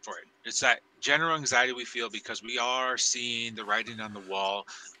name for it. It's that general anxiety we feel because we are seeing the writing on the wall.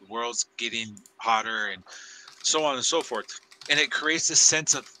 The world's getting hotter and so on and so forth. And it creates this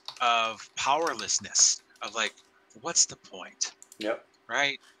sense of powerlessness, of like, what's the point? Yep.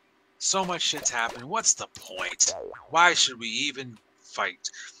 Right? So much shit's happening. What's the point? Why should we even fight?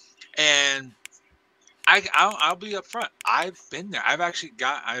 And I'll be upfront. I've been there.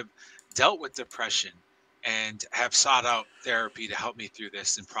 I've dealt with depression and have sought out therapy to help me through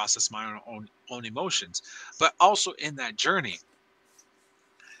this and process my own emotions. But also in that journey,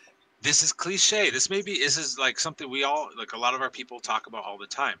 this is cliche. This is like something we all, like a lot of our people talk about all the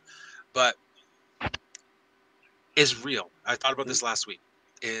time, but is real. I thought about this last week.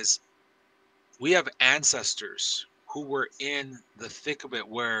 Is we have ancestors who were in the thick of it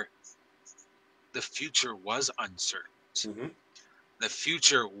where the future was uncertain. Mm-hmm. The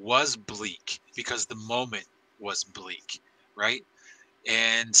future was bleak because the moment was bleak, right?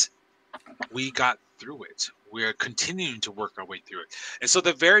 And we got through it. We're continuing to work our way through it. And so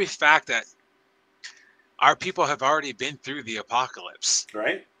the very fact that our people have already been through the apocalypse,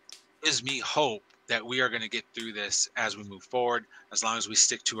 right, gives me hope that we are going to get through this as we move forward, as long as we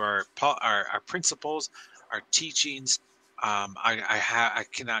stick to our principles, our teachings. I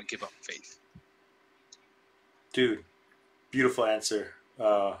cannot give up faith. Dude, beautiful answer.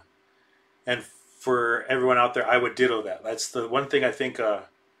 And for everyone out there, I would ditto that. That's the one thing I think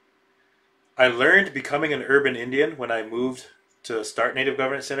I learned becoming an urban Indian when I moved to start Native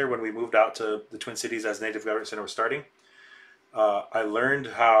Governance Center, when we moved out to the Twin Cities as Native Governance Center was starting. I learned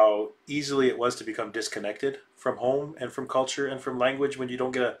how easily it was to become disconnected from home and from culture and from language when you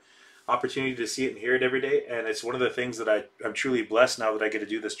don't get an opportunity to see it and hear it every day. And it's one of the things that I'm truly blessed now that I get to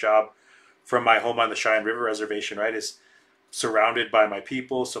do this job from my home on the Cheyenne River Reservation, right? Is surrounded by my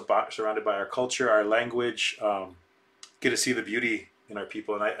people, surrounded by our culture, our language, get to see the beauty in our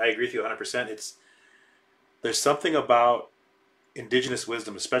people. And I agree with you 100%. There's something about indigenous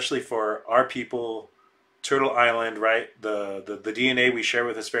wisdom, especially for our people, Turtle Island, right? The DNA we share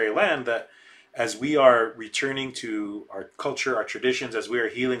with this very land, that as we are returning to our culture, our traditions, as we are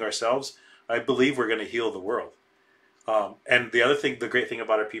healing ourselves, I believe we're going to heal the world. And the great thing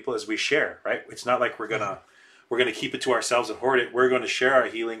about our people is we share, right? It's not like we're gonna keep it to ourselves and hoard it. We're going to share our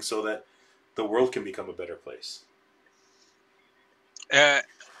healing so that the world can become a better place.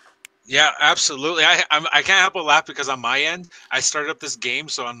 Yeah, absolutely. I can't help but laugh because on my end, I started up this game,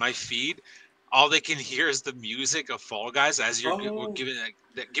 so on my feed, all they can hear is the music of Fall Guys as you're Oh.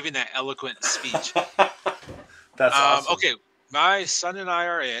 giving that eloquent speech. That's awesome. Okay, my son and I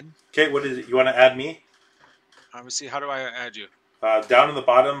are in. Okay, what is it? You want to add me? Let me see. How do I add you? Down in the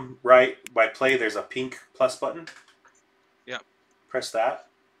bottom right by play, there's a pink plus button. Yep. Press that.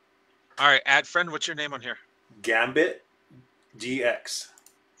 All right, add friend. What's your name on here? Gambit DX.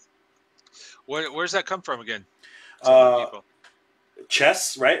 Where's that come from again? People.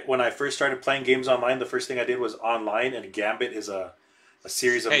 Chess, right? When I first started playing games online, the first thing I did was online, and Gambit is a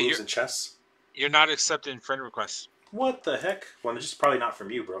series of moves in chess. You're not accepting friend requests. What the heck? Well, it's just probably not from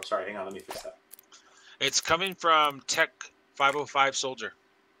you, bro. Sorry, hang on, let me fix that. It's coming from Tech 505 Soldier.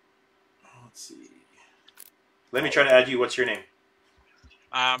 Let's see. Let me try to add you. What's your name?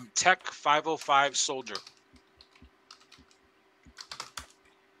 Tech 505 Soldier.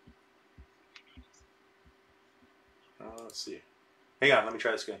 Let's see. Hang on, let me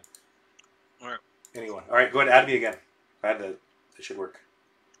try this again. All right. Anyone? All right, go ahead, add me again. It should work.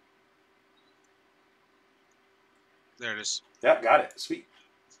 There it is. Yeah, got it. Sweet.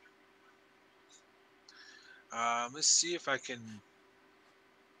 Let's see if I can.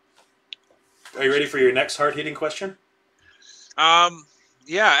 Are you ready for your next hard-hitting question? Yeah,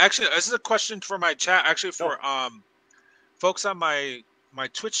 actually, this is a question for my chat. Actually, for folks on my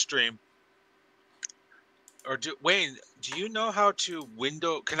Twitch stream. Or Wayne, do you know how to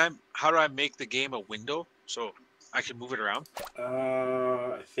window? How do I make the game a window so I can move it around?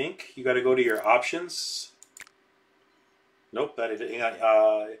 I think you got to go to your options. Nope, that is it. Hang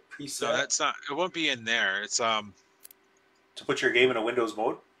on. Preset. No, that's not. It won't be in there. It's to put your game in a Windows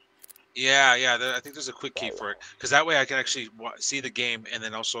mode. Yeah. I think there's a quick key for it because that way I can actually see the game and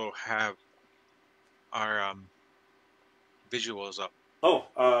then also have our visuals up. Oh,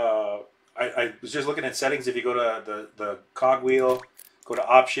 I was just looking at settings. If you go to the cogwheel, go to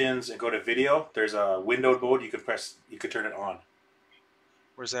options, and go to video, there's a windowed mode. You could turn it on.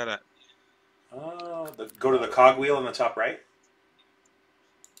 Where's that at? Go to the cogwheel in the top right.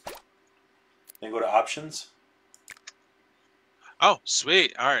 Then go to options. Oh,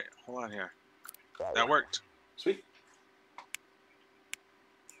 sweet. All right, hold on here. That worked. Sweet.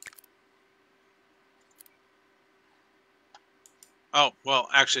 Oh, well,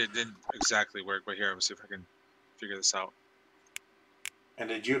 actually, it didn't exactly work, but here, let me see if I can figure this out. And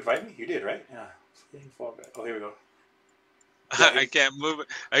did you invite me? You did, right? Yeah. Oh, here we go. I can't move it.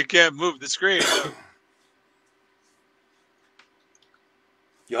 I can't move the screen.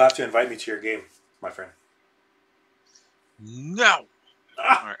 You'll have to invite me to your game, my friend. No.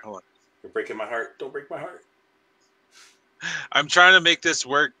 All right, hold on. You're breaking my heart. Don't break my heart. I'm trying to make this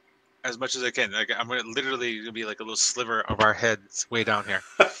work as much as I can. Like, I'm literally gonna be like a little sliver of our heads way down here.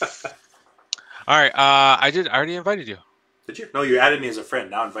 All right. I already invited you. Did you? No, you added me as a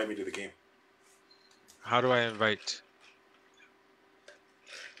friend. Now invite me to the game. How do I invite?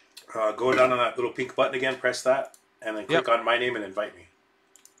 Go down on that little pink button again. Press that, and then click on my name and invite me.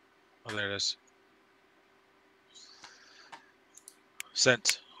 Oh, there it is.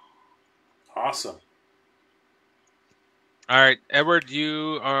 Sent. Awesome. All right, Edward,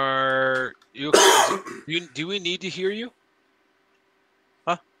 you are you. Do we need to hear you?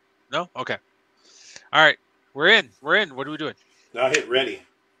 Huh? No. Okay. All right, we're in. We're in. What are we doing? Now hit ready.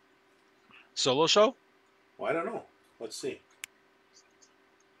 Solo show? Well, I don't know. Let's see.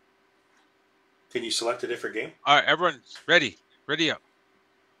 Can you select a different game? All right, everyone, ready. Ready up.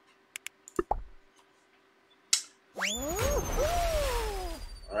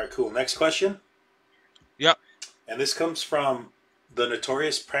 All right, cool. Next question. Yep. And this comes from the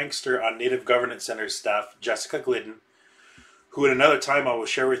notorious prankster on Native Governance Center's staff, Jessica Glidden, who at another time I will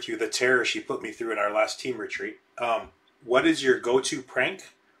share with you the terror she put me through in our last team retreat. What is your go-to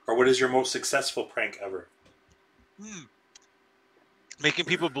prank, or what is your most successful prank ever? Making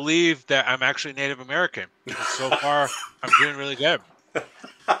people believe that I'm actually Native American. So far, I'm doing really good.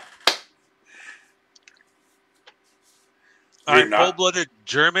 I'm full-blooded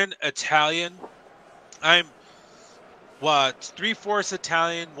German, Italian. I'm 3/4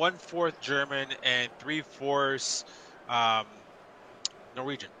 Italian, 1/4 German, and 3/4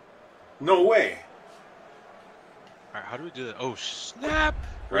 Norwegian. No way. All right, how do we do that? Oh snap!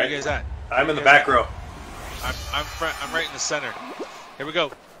 Where Right. are you guys at? I'm in the back row. I'm right in the center. Here we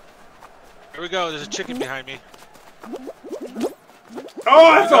go. Here we go. There's a chicken behind me.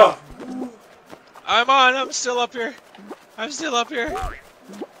 Oh, I thought. I'm on. I'm still up here. I'm still up here.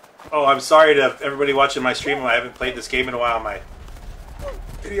 Oh, I'm sorry to everybody watching my stream. I haven't played this game in a while. My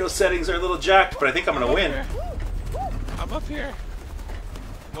video settings are a little jacked, but I think I'm gonna win. I'm up here.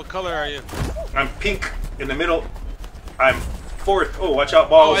 What color are you? I'm pink in the middle. I'm fourth. Oh, watch out, Oh,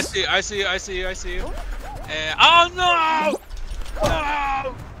 balls. I see, I see, I see, I see you. And oh no!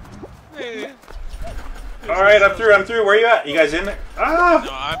 No! Hey. All right, I'm through. I'm through. Where you at? You guys in there? Ah!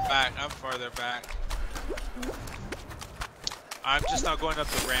 No, I'm back. I'm farther back. I'm just not going up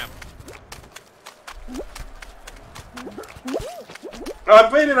the ramp. Oh, I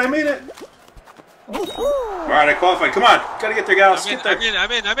made it. I made it. All right, I qualified. Come on, gotta get there, gals. I'm in, Get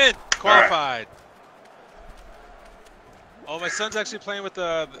there. I'm in. Qualified. Oh, my son's actually playing with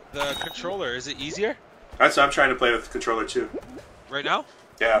the controller. Is it easier That's what I'm trying to play with the controller too. right now?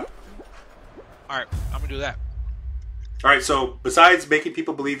 Yeah. All right, I'm gonna do that. All right. So besides making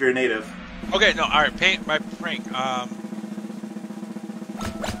people believe you're a native, Okay, no, all right. Paint my prank.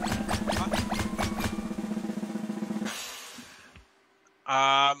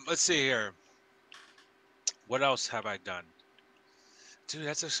 Let's see here. What else have I done? Dude,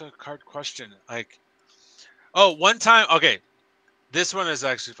 that's a hard question. Like, oh, one time. Okay, this one is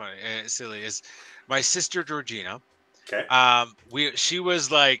actually funny and silly. Is my sister Georgina? okay. She was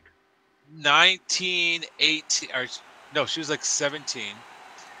like 19, 18, or no, she was like 17,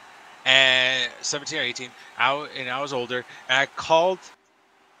 and 17 or 18. I was older, and I called.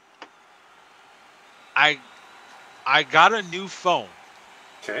 I got a new phone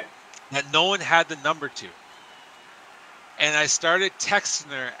Okay. that no one had the number to. And I started texting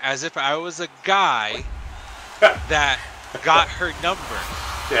her as if I was a guy that got her number.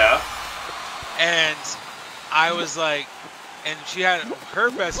 Yeah. And I was like, and she had her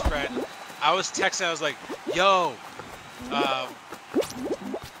best friend. I was texting, I was like, yo,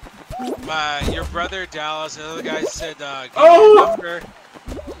 your brother Dallas, and another guy said, give me your number.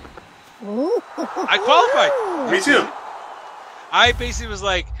 I qualified. Me too. I basically was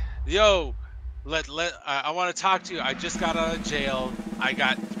like, yo, I want to talk to you. I just got out of jail. I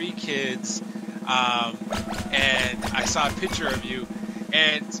got 3 kids, and I saw a picture of you,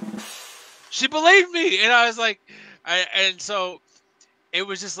 and she believed me. And I was like, and so it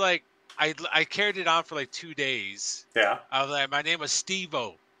was just like I carried it on for like 2 days. Yeah. I was like, my name was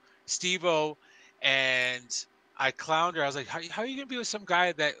Steve-O, and I clowned her. I was like, how are you gonna be with some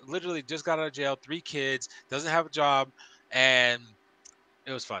guy that literally just got out of jail, 3 kids, doesn't have a job, and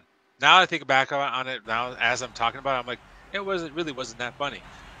it was fun. Now I think back on it now as I'm talking about it, I'm like, really wasn't that funny.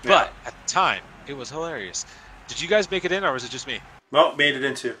 Yeah. But at the time, it was hilarious. Did you guys make it in, or was it just me? Well, made it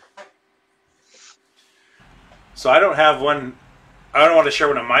into. So I don't have one. I don't want to share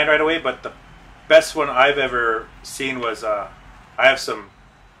one of mine right away, but the best one I've ever seen was I have some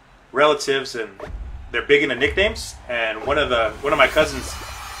relatives and they're big into nicknames, and one of my cousins,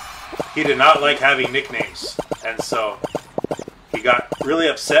 he did not like having nicknames, and so he got really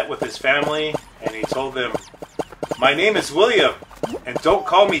upset with his family, and he told them, "My name is William, and don't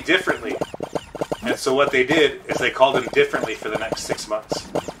call me differently." And so what they did is they called him differently for the next 6 months.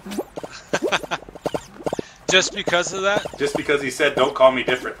 Just because of that? Just because he said, "Don't call me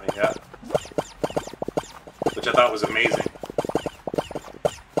differently," yeah. Which I thought was amazing.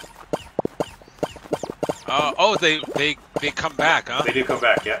 They come back, huh? They do come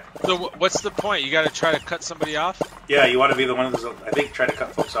back, yeah. So what's the point? You got to try to cut somebody off? Yeah, you want to be the one of those, I think, try to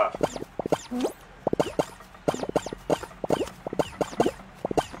cut folks off.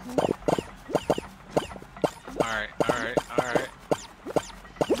 All right.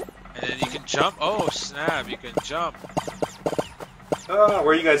 And then you can jump. Oh, snap, you can jump. Oh, where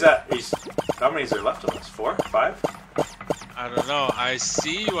are you guys at? How many is there left of us? 4? 5? I don't know. I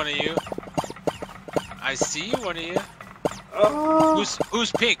see one of you. Oh.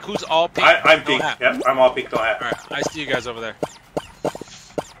 Who's pink? Who's all pink? I'm No pink. hat. Yep, I'm all pink, no hat. Alright, I see you guys over there.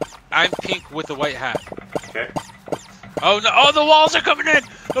 I'm pink with the white hat. Okay. Oh no! Oh, the walls are coming in!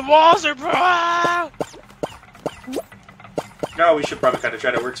 The walls are... Ah! No, we should probably kind of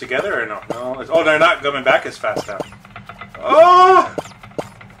try to work together, or no? No. Oh, they're not coming back as fast now. Oh!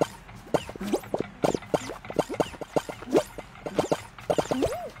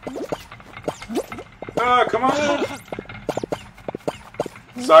 Oh, come on!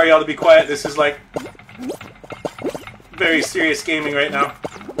 Sorry, y'all, to be quiet. This is like very serious gaming right now.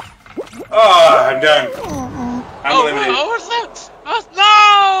 Oh, I'm done. I'm eliminated. what's that?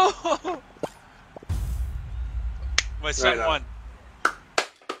 Oh, no! My son Right on. won.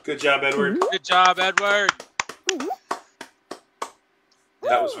 Good job, Edward. Good job, Edward.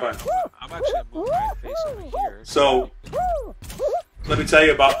 That was fun. I'm actually moving my face over here. So, let me tell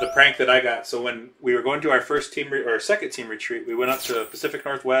you about the prank that I got. So when we were going to our second team retreat, we went up to Pacific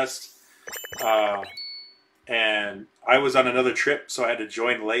Northwest, and I was on another trip, so I had to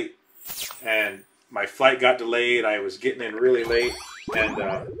join late, and my flight got delayed. I was getting in really late, and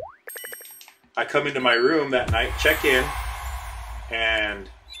I come into my room that night, check in, and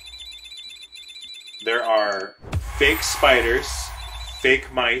there are fake spiders,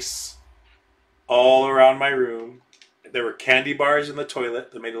 fake mice all around my room. There were candy bars in the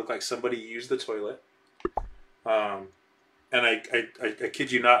toilet that made it look like somebody used the toilet. And I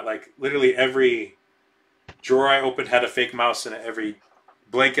kid you not, like literally every drawer I opened had a fake mouse in it. Every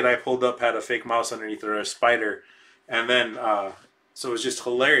blanket I pulled up had a fake mouse underneath it or a spider. And then, so it was just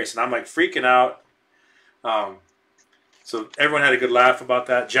hilarious. And I'm like freaking out. So everyone had a good laugh about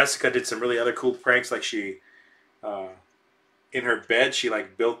that. Jessica did some really other cool pranks. Like she, in her bed, she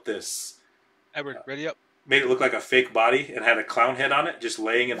like built this. Edward, ready up. Made it look like a fake body and had a clown head on it, just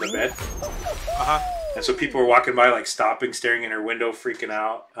laying in the bed. And so people were walking by, like stopping, staring in her window, freaking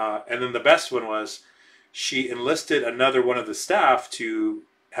out. And then the best one was she enlisted another one of the staff to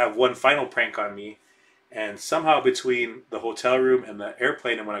have one final prank on me. And somehow between the hotel room and the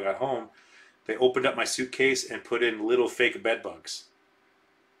airplane and when I got home, they opened up my suitcase and put in little fake bed bugs.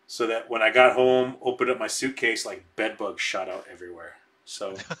 So that when I got home, opened up my suitcase, like bed bugs shot out everywhere.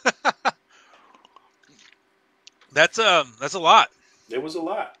 So that's a lot. It was a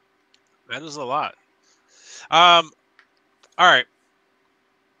lot. That is a lot. All right.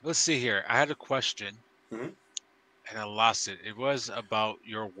 Let's see here. I had a question, and I lost it. It was about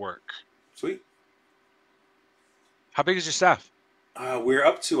your work. Sweet. How big is your staff? We're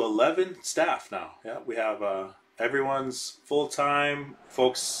up to 11 staff now. Yeah, we have everyone's full-time,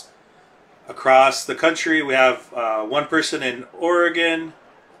 folks across the country. We have one person in Oregon,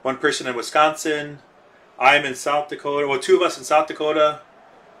 one person in Wisconsin. I'm in South Dakota. Well, two of us in South Dakota,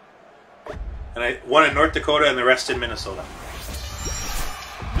 and one in North Dakota, and the rest in Minnesota.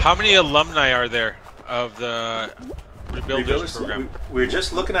 How many alumni are there of the Rebuilders program? We were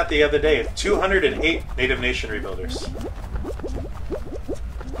just looking at the other day. 208 Native Nation Rebuilders.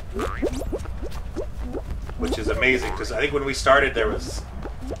 Which is amazing, because I think when we started there was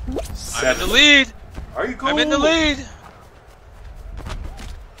 7. I'm in the lead. Are you cool? I'm in the lead.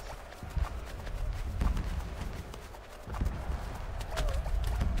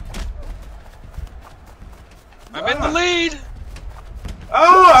 I'm in the lead.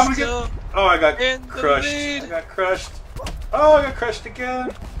 Oh, I'm gonna Still get. Oh, I got in the crushed. lead. I got crushed. Oh, I got crushed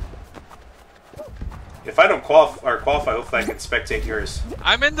again. If I don't qualify, hopefully I can spectate yours.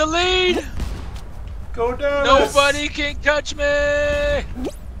 I'm in the lead. Go down. Nobody can touch me.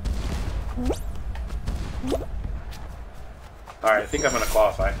 All right, I think I'm gonna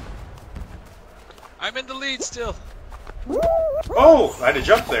qualify. I'm in the lead still. Oh, I had to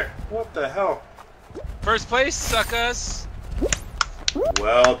jump there. What the hell? First place, suckers.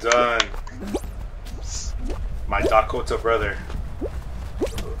 Well done, my Dakota brother.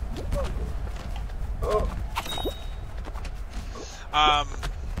 Oh.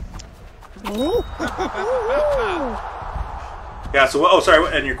 Yeah. So, oh,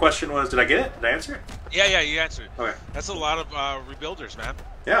 sorry. And your question was, did I get it? Did I answer it? Yeah, you answered. Okay. That's a lot of rebuilders, man.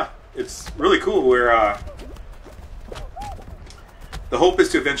 Yeah, it's really cool. We're the hope is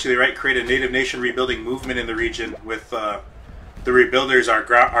to eventually, create a Native Nation rebuilding movement in the region with the rebuilders,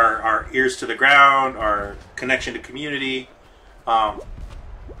 our ears to the ground, our connection to community.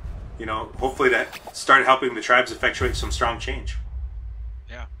 You know, hopefully that start helping the tribes effectuate some strong change.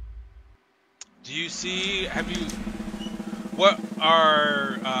 Yeah. Do you see? What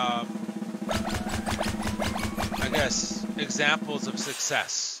are I guess examples of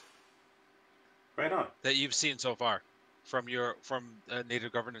success? Right on. That you've seen so far from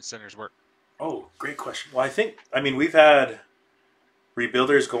Native Governance Center's work. Oh, great question. Well, we've had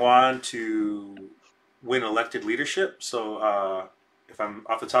rebuilders go on to win elected leadership. So, if I'm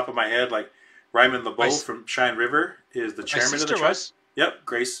off the top of my head, like Ryman LeBeau from Cheyenne River is the chairman of the tribe. Yep,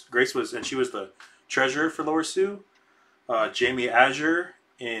 Grace was, and she was the treasurer for Lower Sioux. Jamie Azure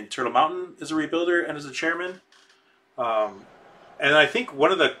in Turtle Mountain is a rebuilder and is the chairman. And I think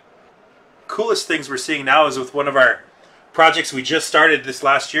one of the coolest things we're seeing now is with one of our projects we just started this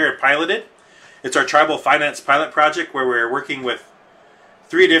last year and piloted. It's our tribal finance pilot project where we're working with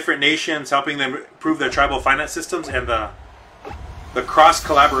 3 different nations, helping them improve their tribal finance systems, and the cross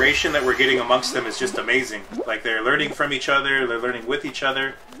collaboration that we're getting amongst them is just amazing. Like, they're learning from each other, they're learning with each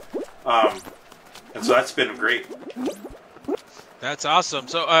other, and so that's been great. That's awesome.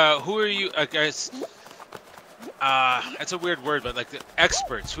 So, who are you, guys? It's a weird word, but like the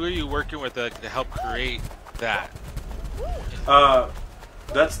experts. Who are you working with to help create that?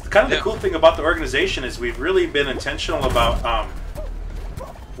 That's kind of the cool thing about the organization is we've really been intentional about.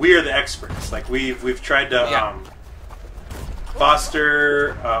 We are the experts. Like we've tried to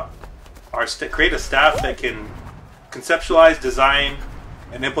foster create a staff that can conceptualize, design,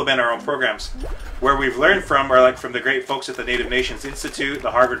 and implement our own programs. where we've learned from are like from the great folks at the Native Nations Institute,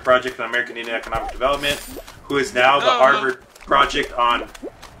 the Harvard Project on American Indian Economic Development, who is now the Harvard Project on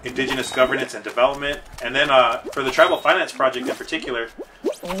Indigenous Governance and Development. And then for the Tribal Finance Project in particular,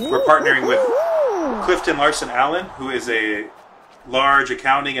 we're partnering with Clifton Larson Allen, who is a large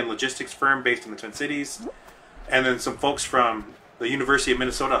accounting and logistics firm based in the Twin Cities. And then some folks from the University of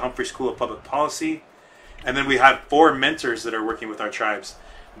Minnesota Humphrey School of Public Policy. And then we have 4 mentors that are working with our tribes.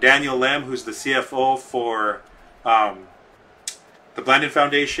 Daniel Lem, who's the CFO for the Blandon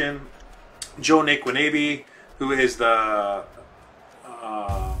Foundation. Joe Naquinabe, who is the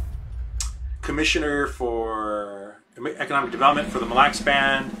Commissioner for Economic Development for the Mille Lacs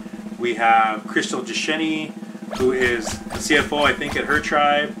Band. We have Crystal Ducheneaux, who is the CFO, I think, at her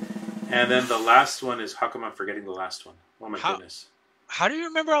tribe. And then the last one is, how come I'm forgetting the last one? Oh my goodness. How do you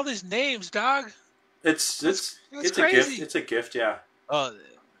remember all these names, dog? It's a crazy. gift. It's a gift, yeah. Oh,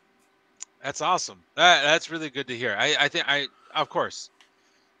 that's awesome. That's really good to hear. I think of course,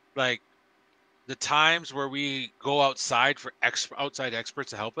 like the times where we go outside for outside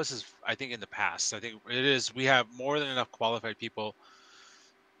experts to help us is, I think, in the past. I think we have more than enough qualified people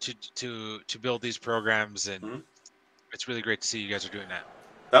to build these programs, and it's really great to see you guys are doing that.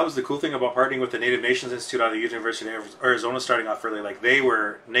 That was the cool thing about partnering with the Native Nations Institute out of the University of Arizona starting off early. Like, they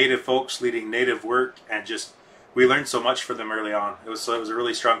were Native folks leading Native work, and just, we learned so much from them early on. It was a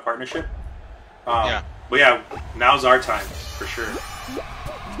really strong partnership. But yeah, now's our time, for sure.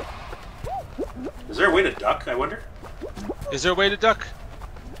 Is there a way to duck, I wonder? Is there a way to duck?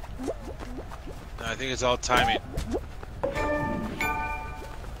 No, I think it's all timing.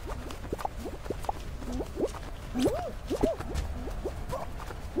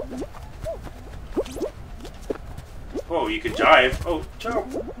 Oh, you can jive. Oh,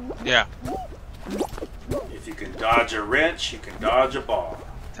 jump. Yeah. If you can dodge a wrench, you can dodge a ball.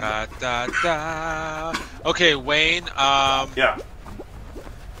 Da da da. Okay, Wayne. Yeah.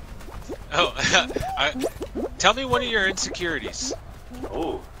 Oh, tell me one of your insecurities.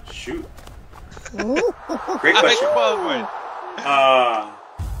 Oh, shoot. Great question.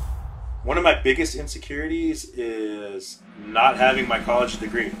 One of my biggest insecurities is not having my college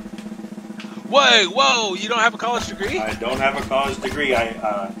degree. Whoa! You don't have a college degree? I don't have a college degree.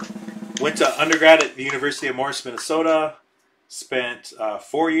 I went to undergrad at the University of Morris, Minnesota. Spent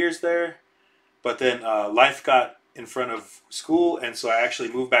 4 years there, but then life got in front of school, and so I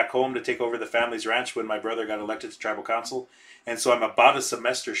actually moved back home to take over the family's ranch when my brother got elected to tribal council, and so I'm about a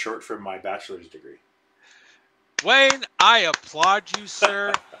semester short from my bachelor's degree. Wayne, I applaud you,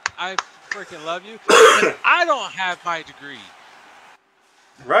 sir. I freaking love you. But I don't have my degree.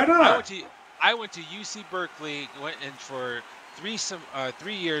 Right on. I went to UC Berkeley, went in for 3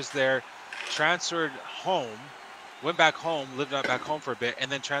 years there, transferred home, went back home, lived back home for a bit,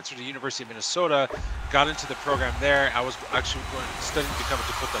 and then transferred to the University of Minnesota, got into the program there. I was actually studying to become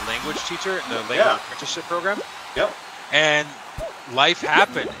the language teacher, the language apprenticeship program. Yep. And life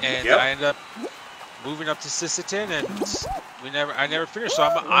happened, and I ended up moving up to Sisseton, and I never finished. So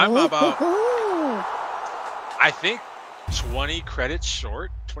I'm about, I think, 20 credits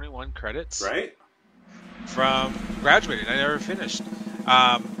short, 21 credits. Right. From graduating. I never finished.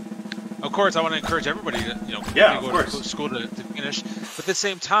 Of course, I want to encourage everybody to, go to school to finish. But at the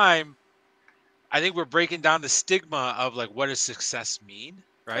same time, I think we're breaking down the stigma of, like, what does success mean,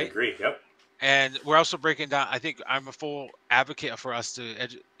 right? I agree, yep. And we're also breaking down, I think I'm a full advocate for us to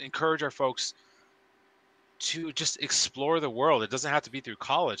encourage our folks to just explore the world. It doesn't have to be through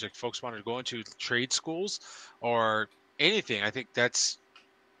college. Like, folks want to go into trade schools or anything. I think that's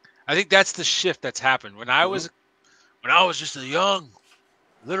the shift that's happened. When I was just a young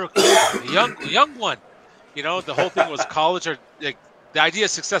little kid, a young one, the whole thing was college, or like the idea of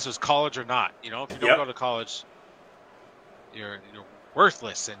success was college or not. If you don't go to college, you're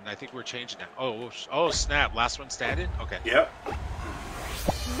worthless. And I think we're changing that. Oh snap! Last one standing. Okay. Yep.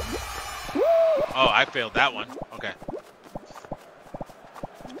 Oh, I failed that one. Okay.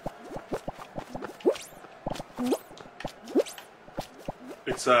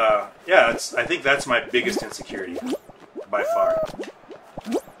 I think that's my biggest insecurity by far.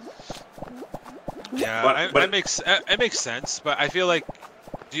 Yeah, it makes sense, but I feel like,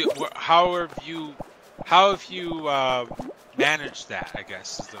 how have you managed that? I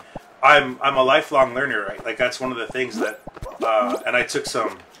guess. I'm a lifelong learner, right? Like, that's one of the things that, and I took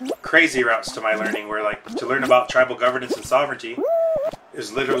some crazy routes to my learning, where, like, to learn about tribal governance and sovereignty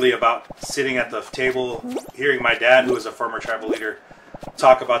is literally about sitting at the table, hearing my dad, who was a former tribal leader,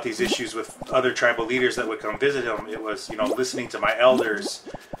 talk about these issues with other tribal leaders that would come visit him. It was, listening to my elders.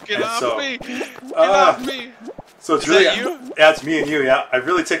 Get off me! So it's Is really that you? Yeah, it's me and you. Yeah, I've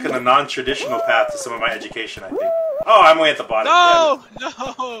really taken a non-traditional path to some of my education. I think. Oh, I'm way at the bottom. No,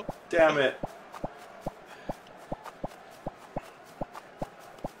 no. Damn it.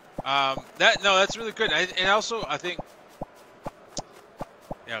 That's really good. And also, I think,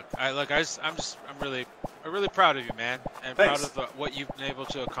 yeah, I'm really proud of you, man, and Thanks. proud of what you've been able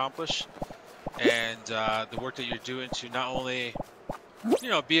to accomplish, and the work that you're doing to not only,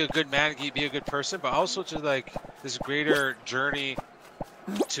 be a good man, be a good person, but also to like this greater journey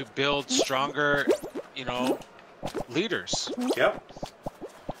to build stronger, leaders. Yep.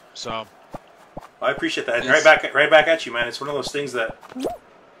 So. I appreciate that. And right back at you, man. It's one of those things that,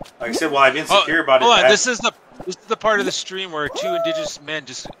 like I said, I'm insecure about it. Hold on, this is the part of the stream where two indigenous men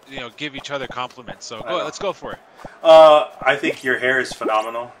just give each other compliments. So let's go for it. I think your hair is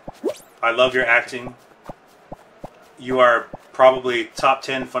phenomenal. I love your acting. You are probably top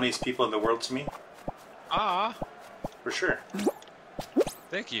 10 funniest people in the world to me. Ah, For sure.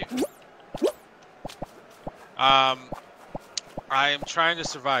 thank you. I am trying to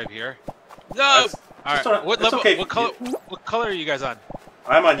survive here. No. All right. What level? okay. What color? What color are you guys on?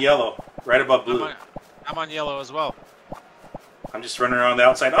 I'm on yellow, right above blue. I'm on yellow as well. I'm just running around the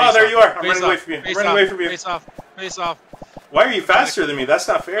outside. Oh, there you are. I'm running away from you. Running away from you. Face off. Face off. Why are you faster than me? That's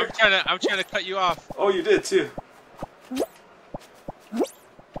not fair. I'm trying to cut you off. Oh, you did too.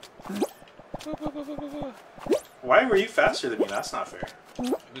 Why were you faster than me? That's not fair.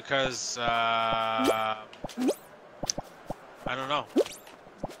 Because I don't know.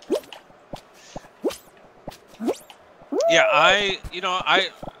 Yeah, no,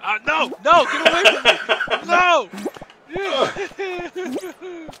 get away from me! No!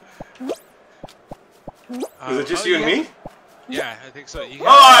 Is it just you and me? Yeah, I think so.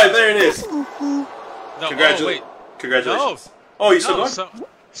 Oh, there it is. No, Congratulations. Congratulations. No. Oh, you still going?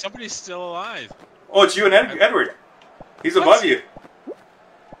 Somebody's still alive. Oh, it's you and Edward. He's above you.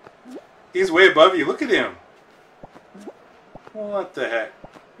 He's way above you. Look at him. What the heck?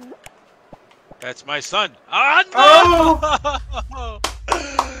 That's my son. Ah, no! Oh!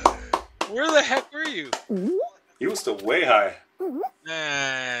 Where the heck were you? He was still way high.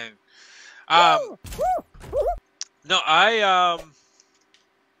 Man. No, I'm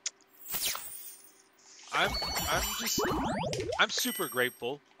super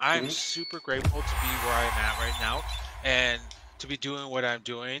grateful. I'm super grateful to be where I'm at right now and to be doing what I'm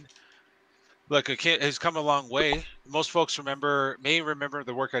doing. Look, a kid has come a long way. Most folks may remember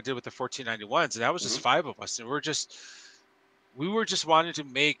the work I did with the 1491s, and that was just 5 of us. And we were just wanting to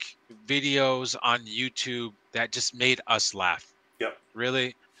make videos on YouTube that just made us laugh. Yep.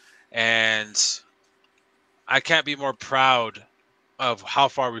 Really. And I can't be more proud of how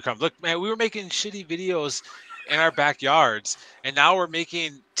far we've come. Look, man, we were making shitty videos in our backyards, and now we're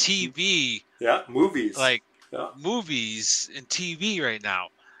making TV. Yeah, movies. Like movies and TV right now.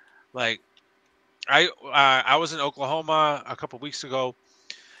 Like I was in Oklahoma a couple weeks ago,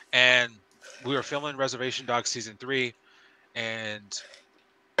 and we were filming Reservation Dogs season 3, and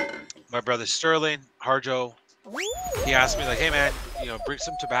my brother Sterling Harjo, he asked me like, "Hey man, bring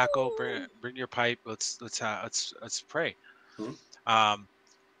some tobacco, bring your pipe. Let's pray."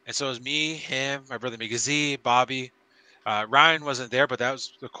 And so it was me, him, my brother Migazi, Bobby, Ryan wasn't there, but that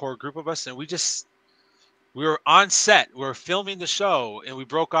was the core group of us, and we were on set. We were filming the show, and we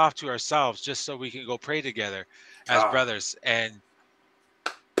broke off to ourselves just so we can go pray together as brothers. And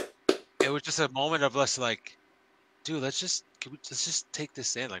it was just a moment of us like, dude, let's just take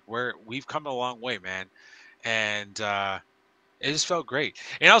this in. Like we've come a long way, man. And it just felt great.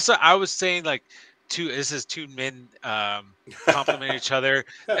 And also, I was saying like, two men compliment each other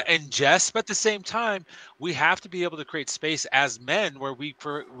in jest, but at the same time, we have to be able to create space as men where we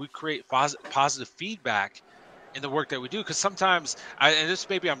create positive feedback in the work that we do. Because sometimes, and this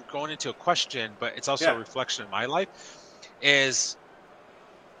maybe I'm going into a question, but it's also a reflection of my life, is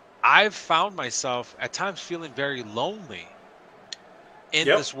I've found myself at times feeling very lonely in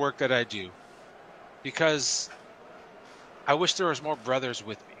this work that I do, because I wish there was more brothers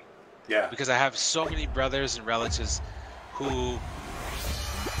with me. Yeah. Because I have so many brothers and relatives who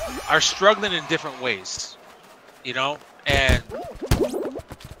are struggling in different ways, and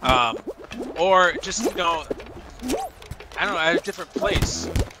or just I don't know, at a different place,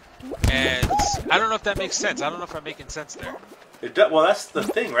 and I don't know if that makes sense. I don't know if I'm making sense there. Well, that's the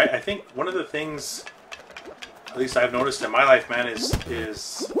thing, right? I think one of the things, at least I've noticed in my life, man, is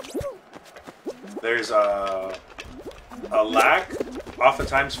there's a lack,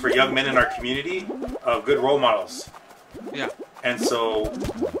 oftentimes, for young men in our community of good role models. Yeah. And so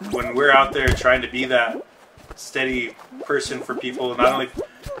when we're out there trying to be that steady person for people, not only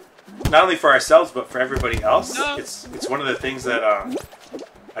not only for ourselves but for everybody else. No. It's one of the things that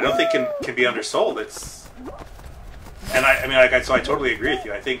I don't think can be undersold. It's, and I mean, so I totally agree with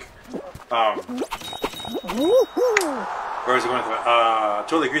you. I think. Where was I going with that?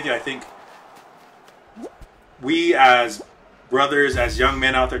 Totally agree with you. I think we as brothers, as young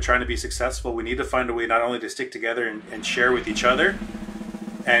men out there trying to be successful, we need to find a way not only to stick together and share with each other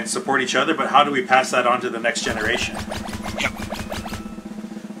and support each other, but how do we pass that on to the next generation? Yep.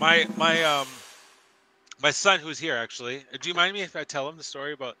 My son, who's here actually, do you mind me if I tell him the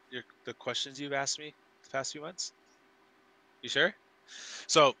story about the questions you've asked me the past few months? You sure?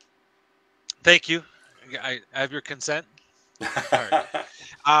 So, thank you. I have your consent. All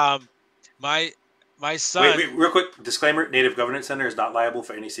right. My son. Wait, real quick disclaimer: Native Governance Center is not liable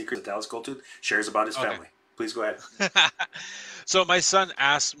for any secrets that Dallas Goldtooth shares about his family. Please go ahead. So my son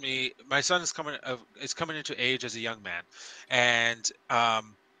asked me. My son is coming into age as a young man, and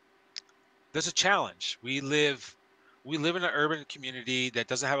there's a challenge. We live in an urban community that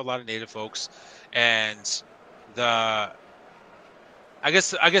doesn't have a lot of Native folks, and I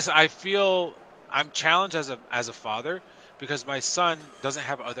guess I feel I'm challenged as a father because my son doesn't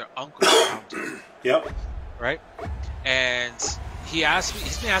have other uncles around him. Yep. Right? And he's been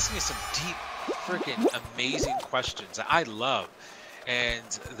asking me some deep, freaking amazing questions that I love.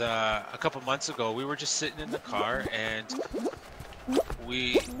 And a couple months ago, we were just sitting in the car, and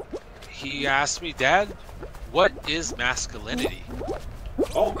he asked me, "Dad, what is masculinity?"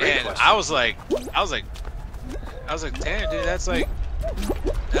 Oh, great and question. I was like, "Damn, dude, that's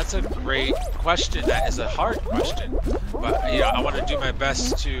a great question. That is a hard question, but I want to do my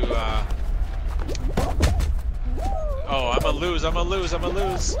best to." Oh, I'm gonna lose.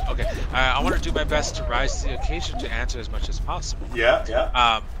 Okay, I want to do my best to rise to the occasion to answer as much as possible.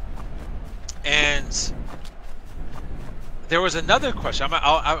 Yeah. And there was another question.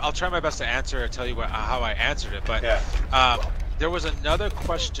 I'll try my best to answer. Tell you how I answered it. But there was another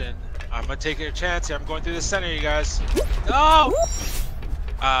question. I'm gonna take a chance here. I'm going through the center, you guys. No.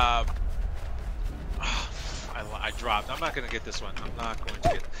 I dropped. I'm not gonna get this one. I'm not going to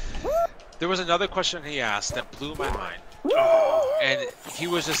get. There was another question he asked that blew my mind. Oh. And he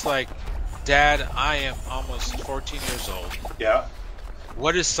was just like, "Dad, I am almost 14 years old. Yeah.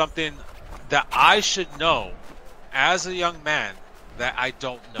 What is something that I should know as a young man that I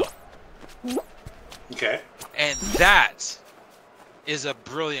don't know?" Okay. And that is a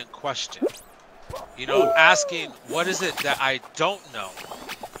brilliant question. You know, asking what is it that I don't know?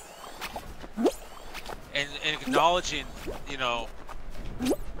 And acknowledging, you know,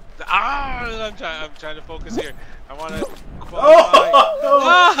 I'm trying to focus here. I want to qualify.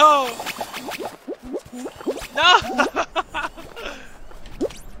 No!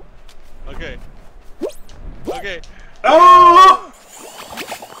 Okay. Oh!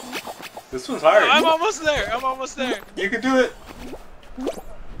 This one's hard. I'm almost there. You can do it.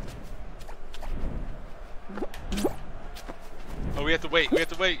 Oh, we have to wait.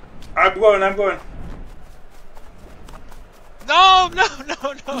 I'm going. No.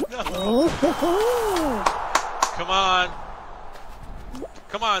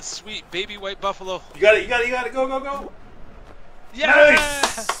 Come on, sweet baby white buffalo. You got it. Go. Yeah!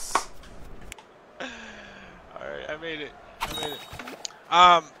 Nice. Alright, I made it.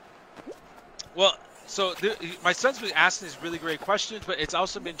 Well, so my son's been asking these really great questions, but it's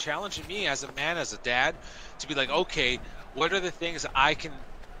also been challenging me as a man, as a dad, to be like, okay, what are the things that I can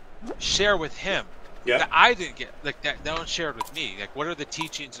share with him that I didn't get, like that no one shared with me? Like, what are the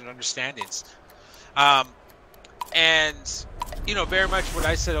teachings and understandings? And you know, very much what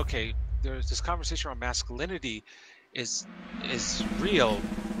I said. Okay, there's this conversation around masculinity is real,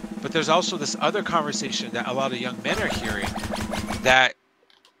 but there's also this other conversation that a lot of young men are hearing that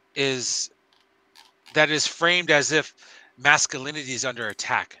is framed as if masculinity is under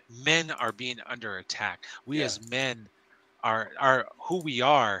attack. Men are being under attack. We as men are who we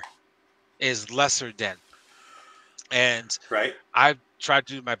are is lesser than. And right. I've tried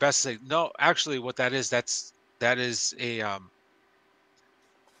to do my best to say, no, actually what that is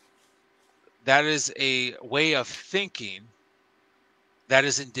a way of thinking that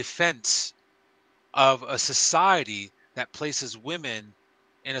is in defense of a society that places women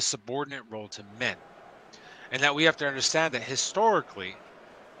in a subordinate role to men. And that we have to understand that historically,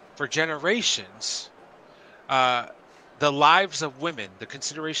 for generations, the lives of women, the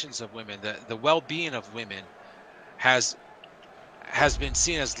considerations of women, the well-being of women has been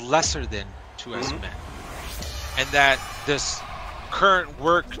seen as lesser than to us men. And that this current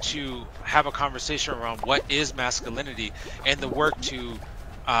work to have a conversation around what is masculinity and the work to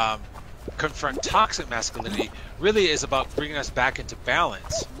confront toxic masculinity really is about bringing us back into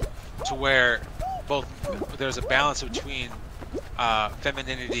balance to where there's a balance between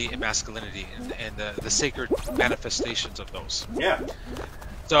femininity and masculinity and the sacred manifestations of those. Yeah.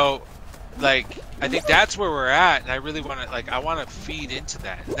 So, like, I think that's where we're at, and I really want to, like, I want to feed into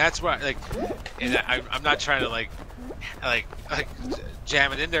that. And that's where, like, and I'm not trying to like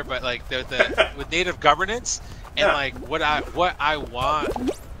jam it in there, but like the with native governance and like what I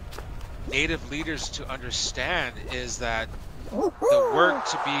want native leaders to understand is that the work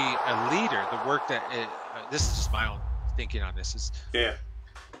to be a leader, the work that this is just my own thinking on this is Yeah.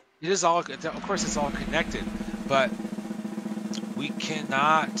 it is all, of course it's all connected, but we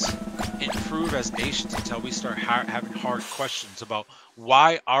cannot improve as nations until we start having hard questions about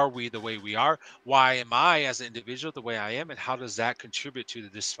why are we the way we are, why am I as an individual the way I am, and how does that contribute to the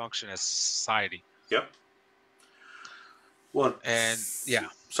dysfunction as a society. Yep. Well, and yeah,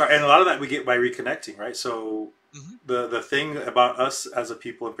 sorry, and a lot of that we get by reconnecting, right? So the thing about us as a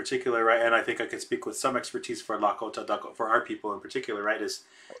people in particular, right, and I think I can speak with some expertise for Lakota, for our people in particular, right, is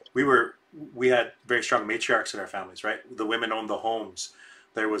we had very strong matriarchs in our families, right? The women owned the homes.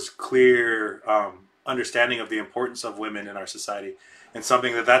 There was clear understanding of the importance of women in our society, and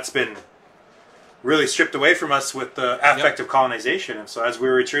something that's been really stripped away from us with the aspect of colonization. And so as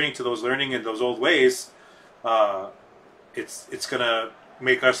we're returning to those learning and those old ways, it's gonna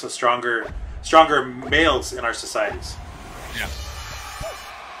make us a stronger males in our societies. Yeah,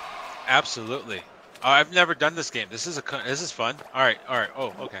 absolutely. I've never done this game. This is fun. All right.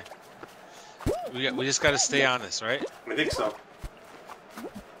 Oh, okay. We just got to stay on this, right? I think so.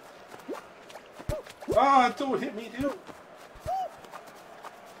 Ah, don't hit me, dude.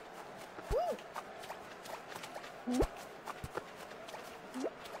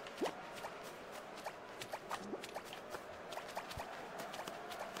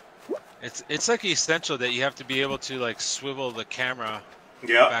 It's like essential that you have to be able to like swivel the camera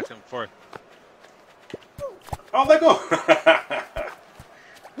back and forth. Oh, let go.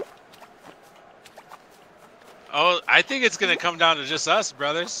 Oh, I think it's gonna come down to just us,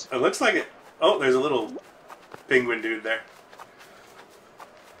 brothers. It looks like it. Oh, there's a little penguin dude there.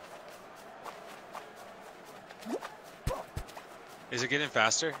 Is it getting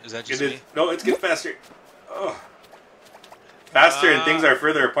faster? Is that just me? No, it's getting faster. Oh. Faster and things are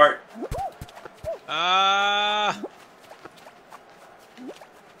further apart.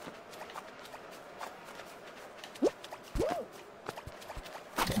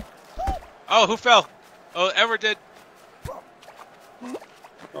 Oh, who fell? Oh, Ever did.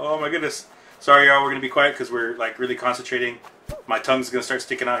 Oh my goodness. Sorry, y'all. We're gonna be quiet because we're like really concentrating. My tongue's gonna start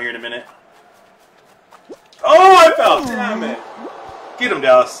sticking out here in a minute. Oh, I fell! Damn it! Get him,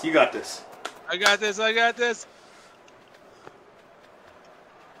 Dallas. You got this. I got this.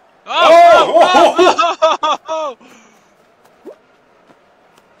 Oh!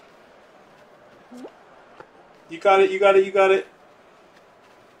 You got it.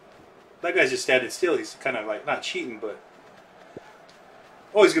 That guy's just standing still. He's kind of like, not cheating, but...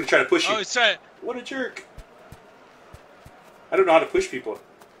 Oh, he's going to try to push you. Oh, he's trying. What a jerk. I don't know how to push people.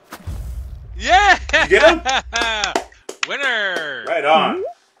 Yeah! You get him? Winner! Right on.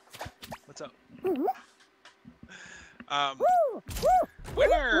 What's up?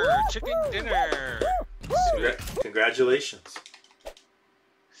 Winner! Chicken dinner! Congratulations.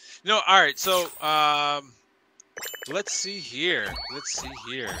 No, alright, so, let's see here.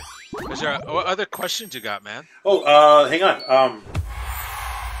 Is there what other questions you got, man? Oh, hang on.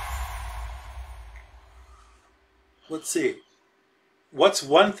 Let's see. What's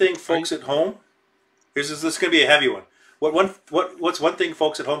one thing folks at home? This is going to be a heavy one. What's one thing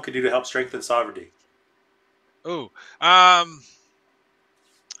folks at home can do to help strengthen sovereignty? Ooh,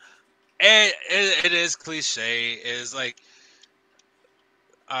 it is cliche. Is like,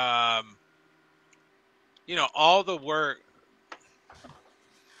 you know, all the work.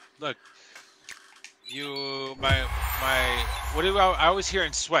 Look, what do I always hear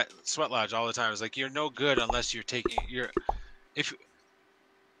in Sweat Lodge all the time is like, you're no good unless you're taking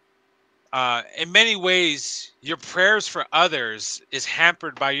in many ways, your prayers for others is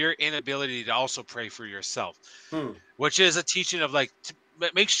hampered by your inability to also pray for yourself, which is a teaching of like,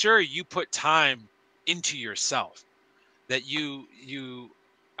 make sure you put time into yourself, that you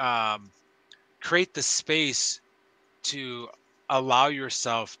create the space to allow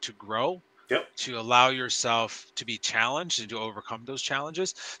yourself to grow, to allow yourself to be challenged and to overcome those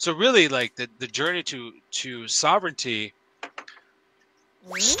challenges. So really, like the journey to sovereignty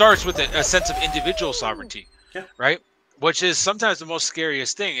starts with a sense of individual sovereignty, right? Which is sometimes the most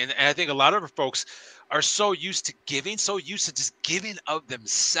scariest thing. And I think a lot of folks are so used to giving, so used to just giving of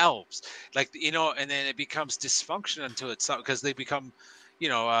themselves, like, you know, and then it becomes dysfunction until it's because they become,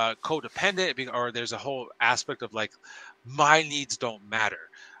 codependent, or there's a whole aspect of like my needs don't matter,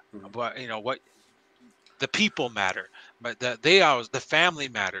 but what the people matter, but the family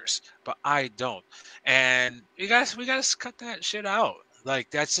matters, but I don't. And we gotta cut that shit out.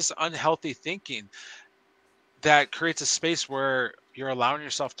 Like that's just unhealthy thinking that creates a space where you're allowing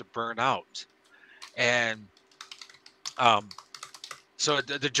yourself to burn out. And so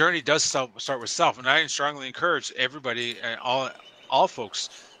the journey does start with self, and I strongly encourage everybody, all folks.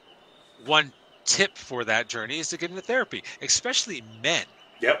 One tip for that journey is to get into therapy, especially men.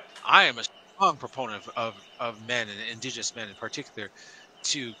 Yep. I am a strong proponent of men, and indigenous men in particular,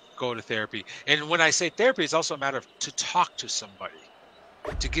 to go to therapy. And when I say therapy, it's also a matter of to talk to somebody,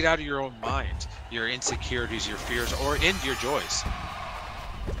 to get out of your own mind, your insecurities, your fears, or in your joys.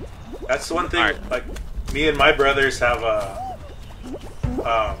 That's the one thing. All right. Like me and my brothers have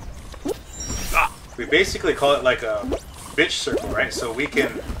we basically call it like a bitch circle, right? So we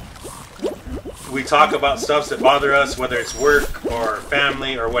talk about stuff that bother us, whether it's work or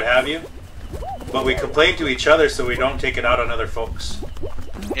family or what have you. But we complain to each other so we don't take it out on other folks.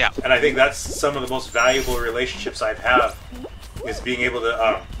 Yeah. And I think that's some of the most valuable relationships I've had, is being able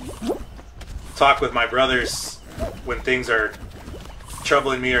to talk with my brothers when things are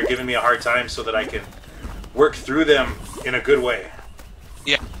troubling me or giving me a hard time, so that I can work through them in a good way.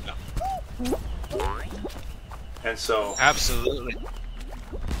 Yeah. And so, Absolutely.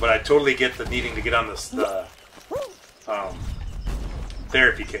 but I totally get the needing to get on the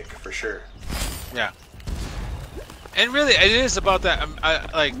therapy kick for sure. Yeah. And really, it is about that.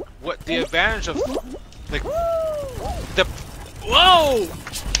 Like what the advantage of, like the. Whoa,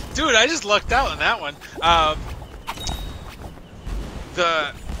 dude! I just lucked out on that one.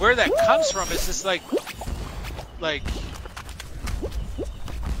 The where that comes from is just like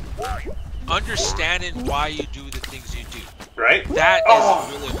understanding why you do the things you do. Right? That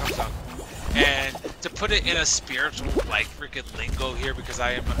is really what it comes down to. And to put it in a spiritual, like freaking lingo here, because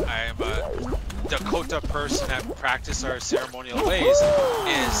I am a Dakota person that practice our ceremonial ways,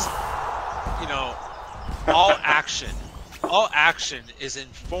 is all action is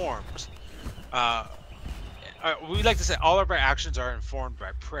informed. We like to say all of our actions are informed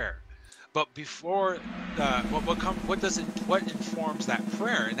by prayer. But before what informs that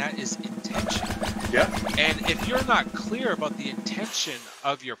prayer, and that is intention. Yeah. And if you're not clear about the intention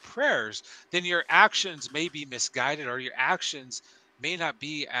of your prayers, then your actions may be misguided, or your actions may not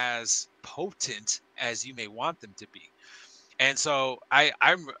be as potent as you may want them to be. And so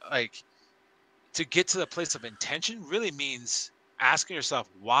I'm like, to get to the place of intention really means asking yourself,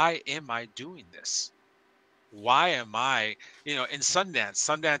 why am I doing this? Why am I, in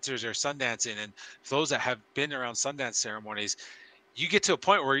Sundancers are Sundancing, and those that have been around Sundance ceremonies, you get to a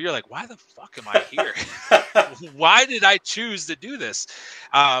point where you're like, why the fuck am I here? Why did I choose to do this?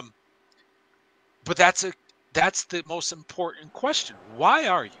 But that's the most important question. Why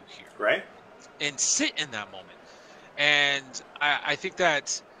are you here? Right. And sit in that moment. And I think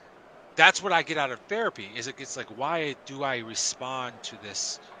that's what I get out of therapy. Is it's like, why do I respond to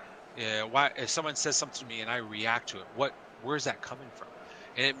this? Why, if someone says something to me and I react to it, where's that coming from?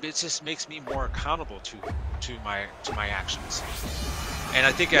 And it just makes me more accountable to my actions. And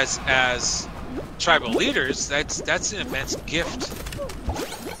I think as tribal leaders, that's an immense gift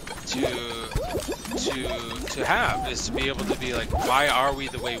to have, is to be able to be like, why are we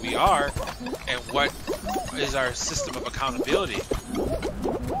the way we are, and what is our system of accountability?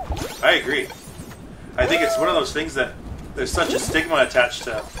 I agree. I think it's one of those things that there's such a stigma attached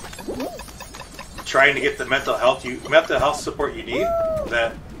to trying to get the mental health support you need,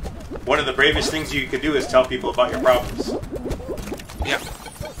 that one of the bravest things you can do is tell people about your problems. Yeah.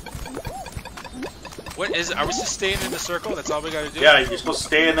 What is it? Are we just staying in the circle? That's all we got to do? Yeah, you're supposed to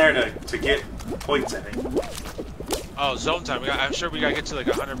stay in there to get points, I think. Oh, zone time. I'm sure we got to get to like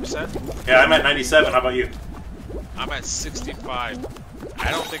 100%. Yeah, I'm at 97. How about you? I'm at 65.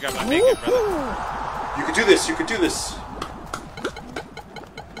 I don't think I'm going to make it, brother. You can do this. You can do this.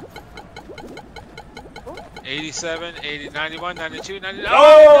 87, 80, 91, 92, 99.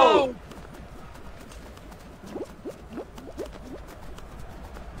 Oh! No!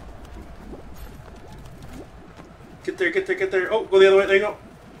 Get there, get there, get there. Oh, go the other way. There you go.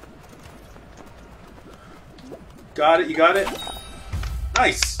 Got it. You got it.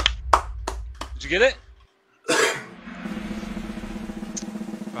 Nice. Did you get it?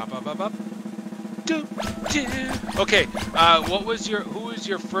 Okay. Who was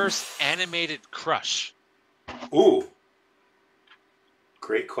your first animated crush? Ooh.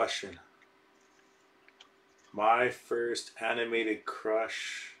 Great question. My first animated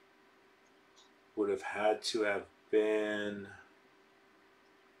crush would have had to have been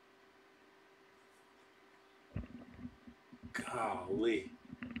Lee.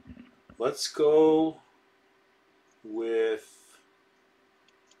 Let's go with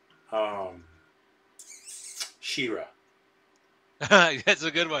She-Ra. That's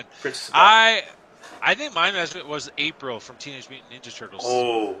a good one. Princess of I think mine was April from Teenage Mutant Ninja Turtles.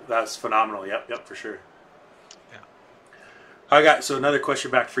 Oh, that's phenomenal. Yep, for sure. Yeah. I got so another question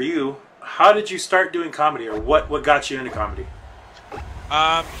back for you. How did you start doing comedy, or what got you into comedy?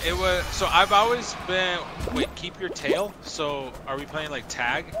 It was so I've always been. Wait, keep your tail. So are we playing like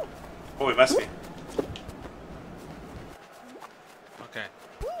tag? Oh, it must be. Okay.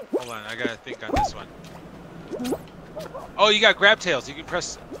 Hold on, I gotta think on this one. Oh, you got grab tails. You can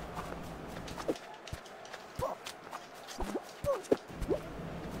press.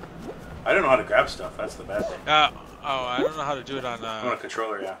 I don't know how to grab stuff. That's the bad thing. Oh, I don't know how to do it on. I'm on a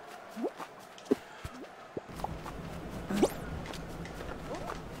controller, yeah.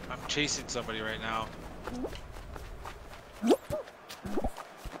 I'm chasing somebody right now.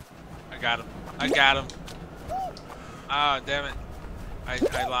 I got him. I got him. Ah, damn it.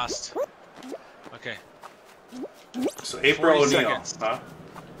 I lost. Okay. So April 40 O'Neil, seconds. huh?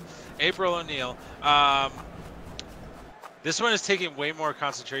 April O'Neil. This one is taking way more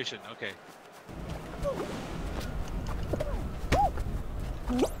concentration. Okay.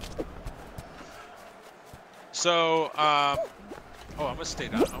 So, oh, I'm gonna stay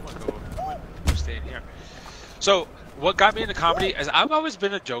down. I'm gonna stay in here. So, what got me into comedy is I've always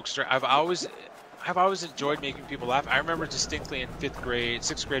been a jokester. I've always enjoyed making people laugh. I remember distinctly in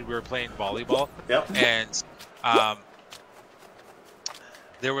 6th grade, we were playing volleyball. Yep. And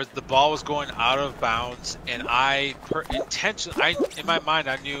the ball was going out of bounds, and in my mind,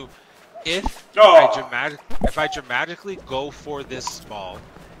 I knew if I dramatically go for this ball,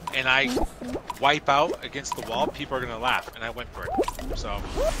 and I wipe out against the wall, people are gonna laugh, and I went for it. So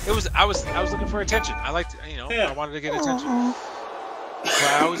I was looking for attention. I liked, I wanted to get attention. So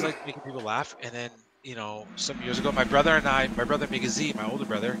I always liked making people laugh, and then some years ago, my brother Mega Z, my older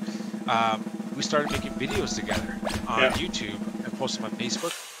brother, we started making videos together on YouTube and posted them on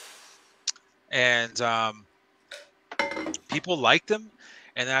Facebook, and people liked them.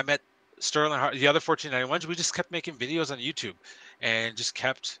 And then I met Sterling Hart, the other 1491s. We just kept making videos on YouTube and just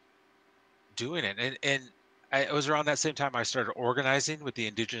kept doing it. And it was around that same time I started organizing with the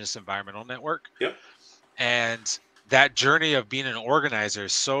Indigenous Environmental Network. Yep. And that journey of being an organizer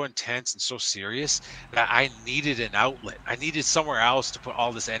is so intense and so serious that I needed an outlet. I needed somewhere else to put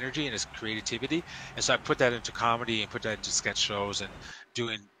all this energy and this creativity. And so I put that into comedy and put that into sketch shows and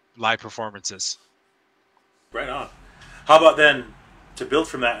doing live performances. Right on. How about then, to build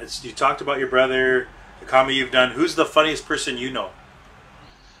from that, you talked about your brother, the comedy you've done. Who's the funniest person you know?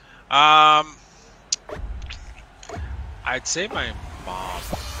 I'd say my mom.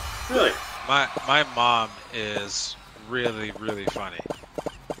 Really? My mom is really, really funny,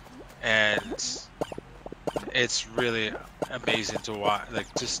 and it's really amazing to watch.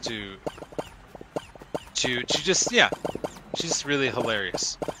 Like just to she's really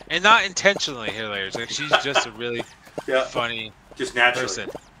hilarious, and not intentionally hilarious. Like she's just a really funny, just naturally person.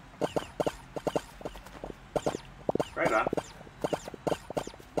 Right on.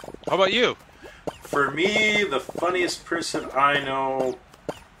 How about you? For me, the funniest person I know,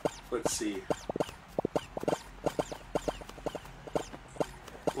 let's see.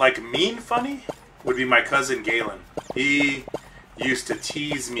 Like mean funny would be my cousin Galen. He used to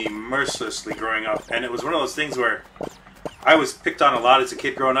tease me mercilessly growing up, and it was one of those things where I was picked on a lot as a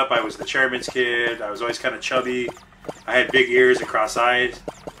kid growing up. I was the chairman's kid. I was always kind of chubby. I had big ears and cross-eyed,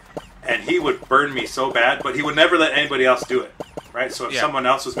 and he would burn me so bad, but he would never let anybody else do it, right? So if someone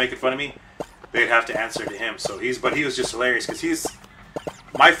else was making fun of me, they'd have to answer to him. So he was just hilarious because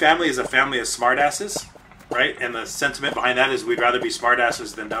my family is a family of smartasses, right? And the sentiment behind that is we'd rather be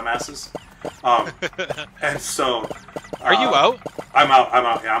smartasses than dumbasses. And so, are you out? I'm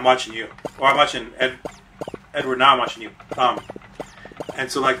out. Yeah, I'm watching you, or I'm watching Edward. Now I'm watching you. And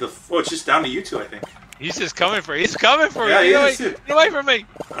so like it's just down to you two, I think. He's just coming for me. Yeah, Get away from me.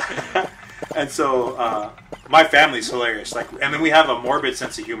 And so my family's hilarious. Like, and then we have a morbid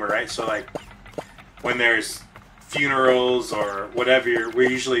sense of humor, right? So like when there's funerals or whatever, we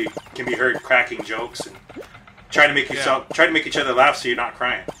usually can be heard cracking jokes and trying to make each other laugh so you're not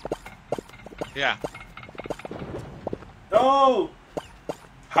crying. Yeah. Oh,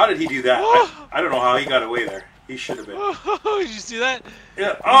 how did he do that? I don't know how he got away there. He should have been. Oh, did you see that?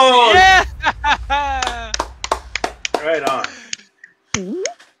 Yeah. Oh, yeah. Right on.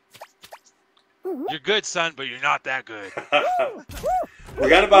 You're good, son, but you're not that good. We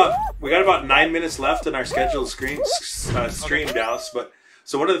got about 9 minutes left in our scheduled stream, Dallas. But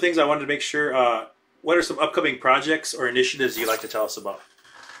so one of the things I wanted to make sure what are some upcoming projects or initiatives you'd like to tell us about?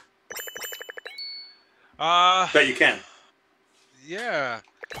 That you can. Yeah.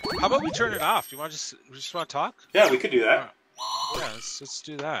 How about we turn it off? Do you want to just want to talk? Yeah, we could do that. Yeah, let's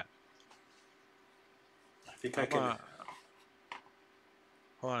do that. I think I can.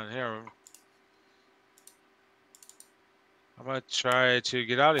 Hold on here. I'm gonna try to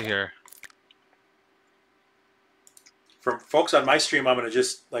get out of here. For folks on my stream, I'm gonna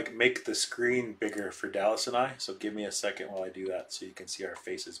just like make the screen bigger for Dallas and I. So give me a second while I do that, so you can see our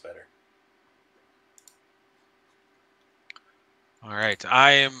faces better. All right,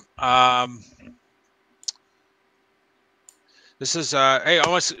 I am. This is hey, I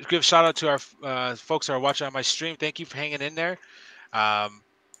want to give a shout out to our folks that are watching on my stream. Thank you for hanging in there.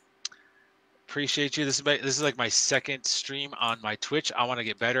 Appreciate you. This is like my second stream on my Twitch. I want to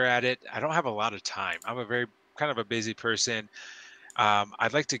get better at it. I don't have a lot of time. I'm a very kind of a busy person.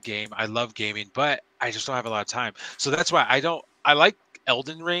 I'd like to game. I love gaming, but I just don't have a lot of time. So that's why I like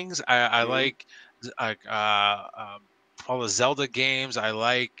Elden Rings. I like all the Zelda games. I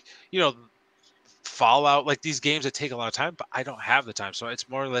like, Fallout, like these games that take a lot of time, but I don't have the time. So it's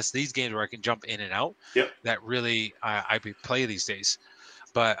more or less these games where I can jump in and out. Yep. That really I play these days.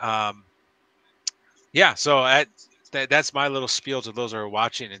 But yeah, so that's my little spiel to those that are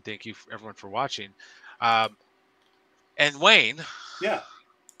watching, and thank you everyone for watching. And Wayne, yeah,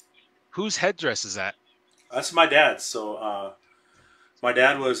 whose headdress is that? That's my dad's. So my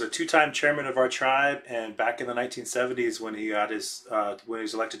dad was a 2-time chairman of our tribe, and back in the 1970s, when he got his when he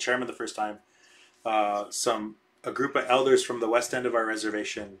was elected chairman the first time, a group of elders from the west end of our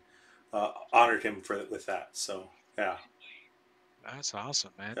reservation honored him with that. So yeah, that's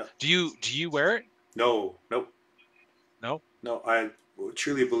awesome, man. Yeah. Do you wear it? No, nope, no. I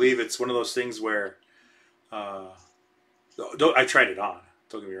truly believe it's one of those things where I tried it on.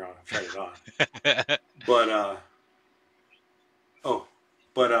 Don't get me wrong, I tried it on, but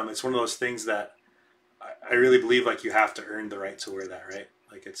it's one of those things that I really believe like you have to earn the right to wear that, right?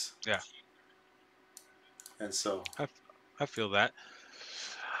 Like it's And so I feel that.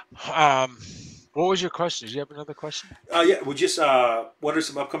 What was your question? Did you have another question? Yeah, we just what are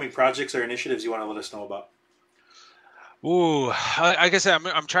some upcoming projects or initiatives you want to let us know about? Ooh, like I said,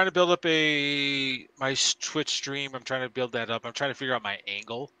 I'm trying to build up my Twitch stream. I'm trying to build that up. I'm trying to figure out my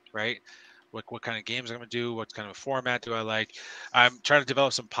angle, right? What kind of games I'm going to do? What kind of format do I like? I'm trying to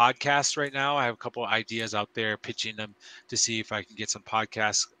develop some podcasts right now. I have a couple of ideas out there, pitching them to see if I can get some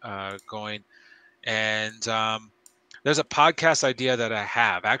podcasts going. And there's a podcast idea that I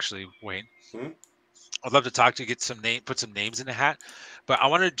have, actually, Wayne. I'd love to talk to you, put some names in the hat. But I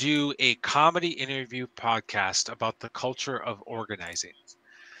want to do a comedy interview podcast about the culture of organizing.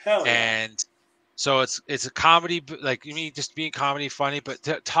 Hell yeah. And so it's a comedy, like just being comedy, funny, but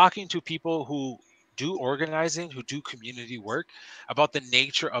talking to people who do organizing, who do community work, about the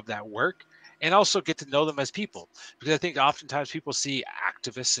nature of that work, and also get to know them as people. Because I think oftentimes people see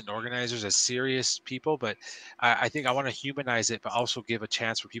activists and organizers as serious people, but I think I want to humanize it, but also give a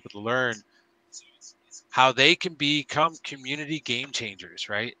chance for people to learn how they can become community game changers,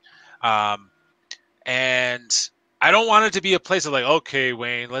 right? And I don't want it to be a place of like, okay,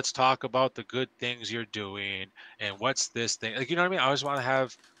 Wayne, let's talk about the good things you're doing and what's this thing. Like, you know what I mean? I always want to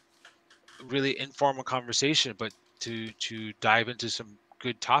have really informal conversation, but to dive into some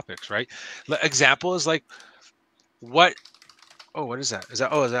good topics, right? Example is like, what is that?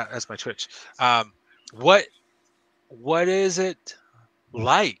 That's my Twitch. What is it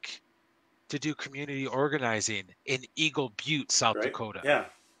like to do community organizing in Eagle Butte, South Dakota? Yeah.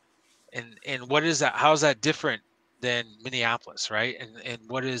 And what is that? How's that different than Minneapolis, right? And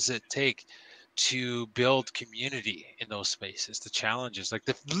what does it take to build community in those spaces? The challenges, like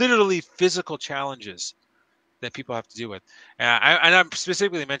the literally physical challenges that people have to deal with. And I'm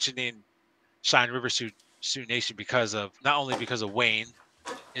specifically mentioning Cheyenne River Sioux Nation not only because of Wayne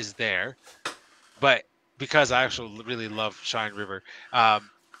is there, but because I actually really love Cheyenne River. But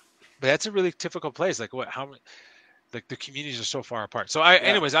that's a really difficult place. Like the communities are so far apart. So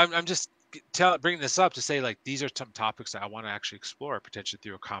anyways, I'm just bringing this up to say like these are some topics that I want to actually explore potentially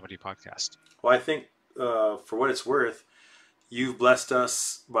through a comedy podcast. Well, I think for what it's worth, you've blessed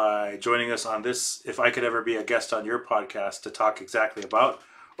us by joining us on this. If I could ever be a guest on your podcast to talk exactly about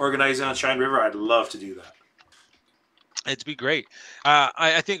organizing on Cheyenne River, I'd love to do that. It'd be great.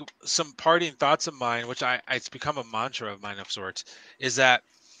 I think some parting thoughts of mine, which it's become a mantra of mine of sorts, is that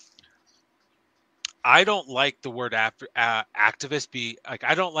I don't like the word activist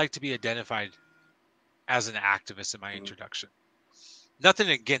I don't like to be identified as an activist in my introduction. nothing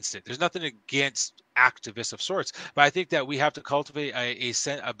against it. There's nothing against activists of sorts, but I think that we have to cultivate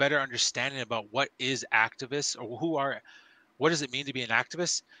a better understanding about what is activists, or what does it mean to be an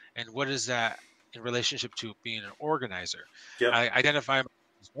activist, and what is that in relationship to being an organizer. Yep. I identify myself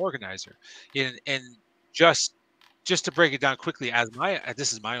as an organizer, and just to break it down quickly,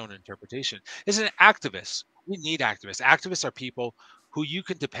 this is my own interpretation, is an activist. We need activists. Activists are people who you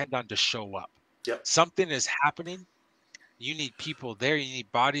can depend on to show up. Yep. Something is happening. You need people there. You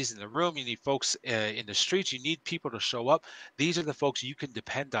need bodies in the room. You need folks in the streets. You need people to show up. These are the folks you can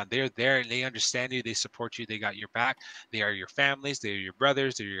depend on. They're there and they understand you. They support you. They got your back. They are your families. They're your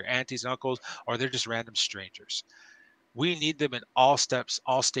brothers. They're your aunties and uncles, or they're just random strangers. We need them in all steps,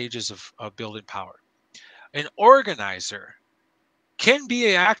 all stages of building power. An organizer can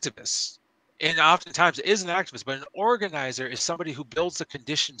be an activist, and oftentimes is an activist, but an organizer is somebody who builds the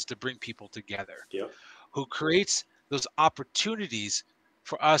conditions to bring people together, Yep. who creates those opportunities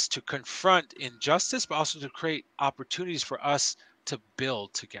for us to confront injustice, but also to create opportunities for us to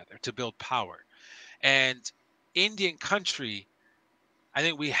build together, to build power. And Indian country, I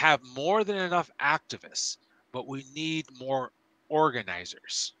think we have more than enough activists, but we need more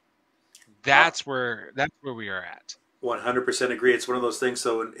organizers. That's where we are at. 100% agree. It's one of those things.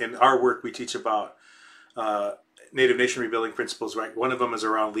 So in our work, we teach about Native Nation rebuilding principles, right? One of them is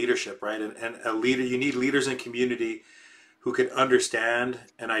around leadership, right? And a leader, you need leaders in community who can understand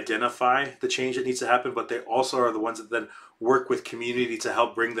and identify the change that needs to happen, but they also are the ones that then work with community to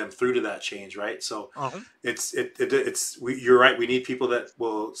help bring them through to that change, right? So you're right. We need people that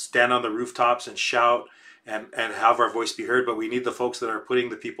will stand on the rooftops and shout and have our voice be heard, but we need the folks that are putting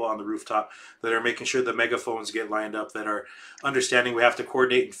the people on the rooftop, that are making sure the megaphones get lined up, that are understanding we have to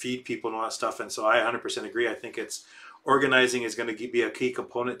coordinate and feed people and all that stuff. And so I 100% agree. I think it's organizing is going to be a key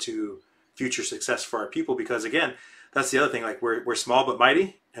component to future success for our people, because again, that's the other thing, like we're small but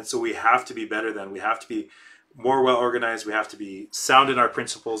mighty, and so we have to be better than, we have to be more well organized, we have to be sound in our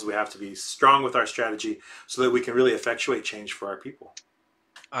principles, we have to be strong with our strategy so that we can really effectuate change for our people.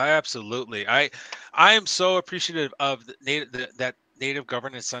 Absolutely. I am so appreciative of that Native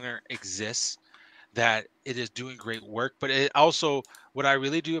Governance Center exists, that it is doing great work, but it also, what I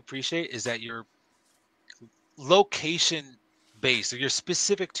really do appreciate is that you're location based, or you're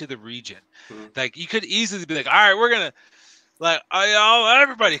specific to the region. Like you could easily be like, all right, we're gonna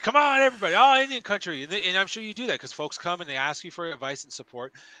everybody, come on, everybody, all Indian country, and I'm sure you do that because folks come and they ask you for advice and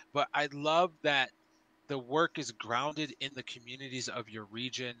support. But I love that the work is grounded in the communities of your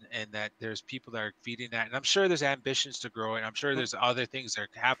region, and that there's people that are feeding that. And I'm sure there's ambitions to grow it. I'm sure there's other things that are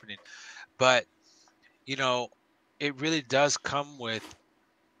happening, but it really does come with,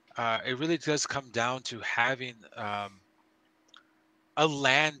 it really does come down to having a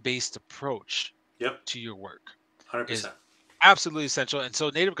land-based approach to your work. 100%. Is absolutely essential. And so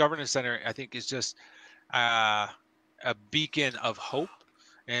Native Governance Center, I think, is just a beacon of hope.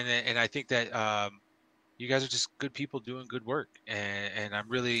 And I think that you guys are just good people doing good work. And I'm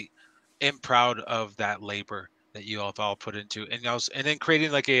really proud of that labor that you all have all put into. And then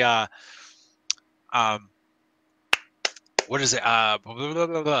creating like a, what is it?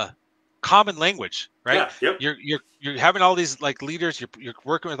 Common language, right? Yeah, yep. You're having all these like leaders, you're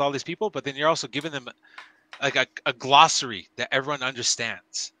working with all these people, but then you're also giving them like a glossary that everyone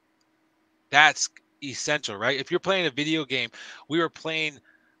understands. That's essential, right? If you're playing a video game, we were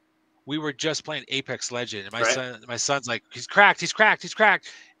just playing Apex Legend, and my son's like, he's cracked.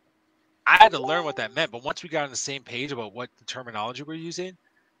 I had to learn what that meant, but once we got on the same page about what the terminology we're using,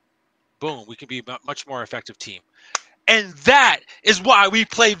 boom, we can be a much more effective team. And that is why we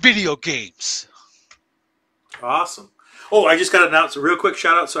play video games. Awesome. Oh, I just got to announce a real quick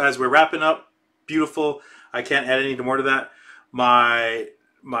shout out. So as we're wrapping up, beautiful. I can't add any more to that. My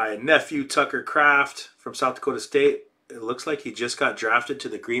nephew Tucker Kraft from South Dakota State, it looks like he just got drafted to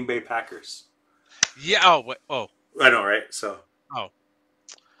the Green Bay Packers. Yeah. I know, right? So.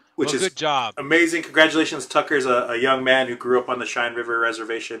 Which is good job. Amazing. Congratulations. Tucker's a young man who grew up on the Cheyenne River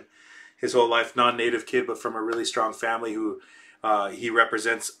Reservation his whole life, non-native kid, but from a really strong family who he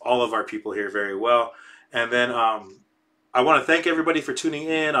represents all of our people here very well. And then I want to thank everybody for tuning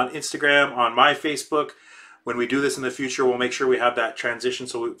in on Instagram, on my Facebook. When we do this in the future, we'll make sure we have that transition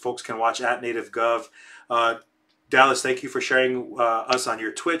so folks can watch at NativeGov. Dallas, thank you for sharing us on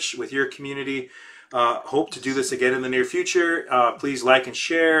your Twitch with your community. Hope to do this again in the near future. Please like and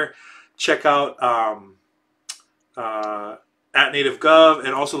share. Check out at NativeGov,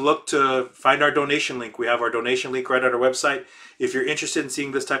 and also look to find our donation link. We have our donation link right on our website. If you're interested in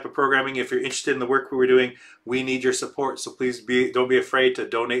seeing this type of programming, if you're interested in the work we were doing, we need your support. So please don't be afraid to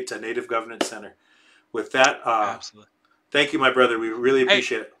donate to Native Governance Center. With that, absolutely. Thank you, my brother. We really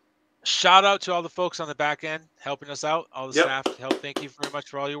appreciate it. Shout out to all the folks on the back end helping us out, all the Yep. staff to help. Thank you very much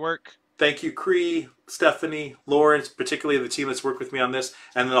for all your work. Thank you, Cree, Stephanie, Lawrence, particularly the team that's worked with me on this,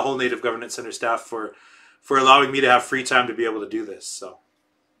 and the whole Native Governance Center staff for allowing me to have free time to be able to do this. So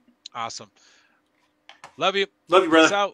Awesome. Love you. love you, brother. Peace out.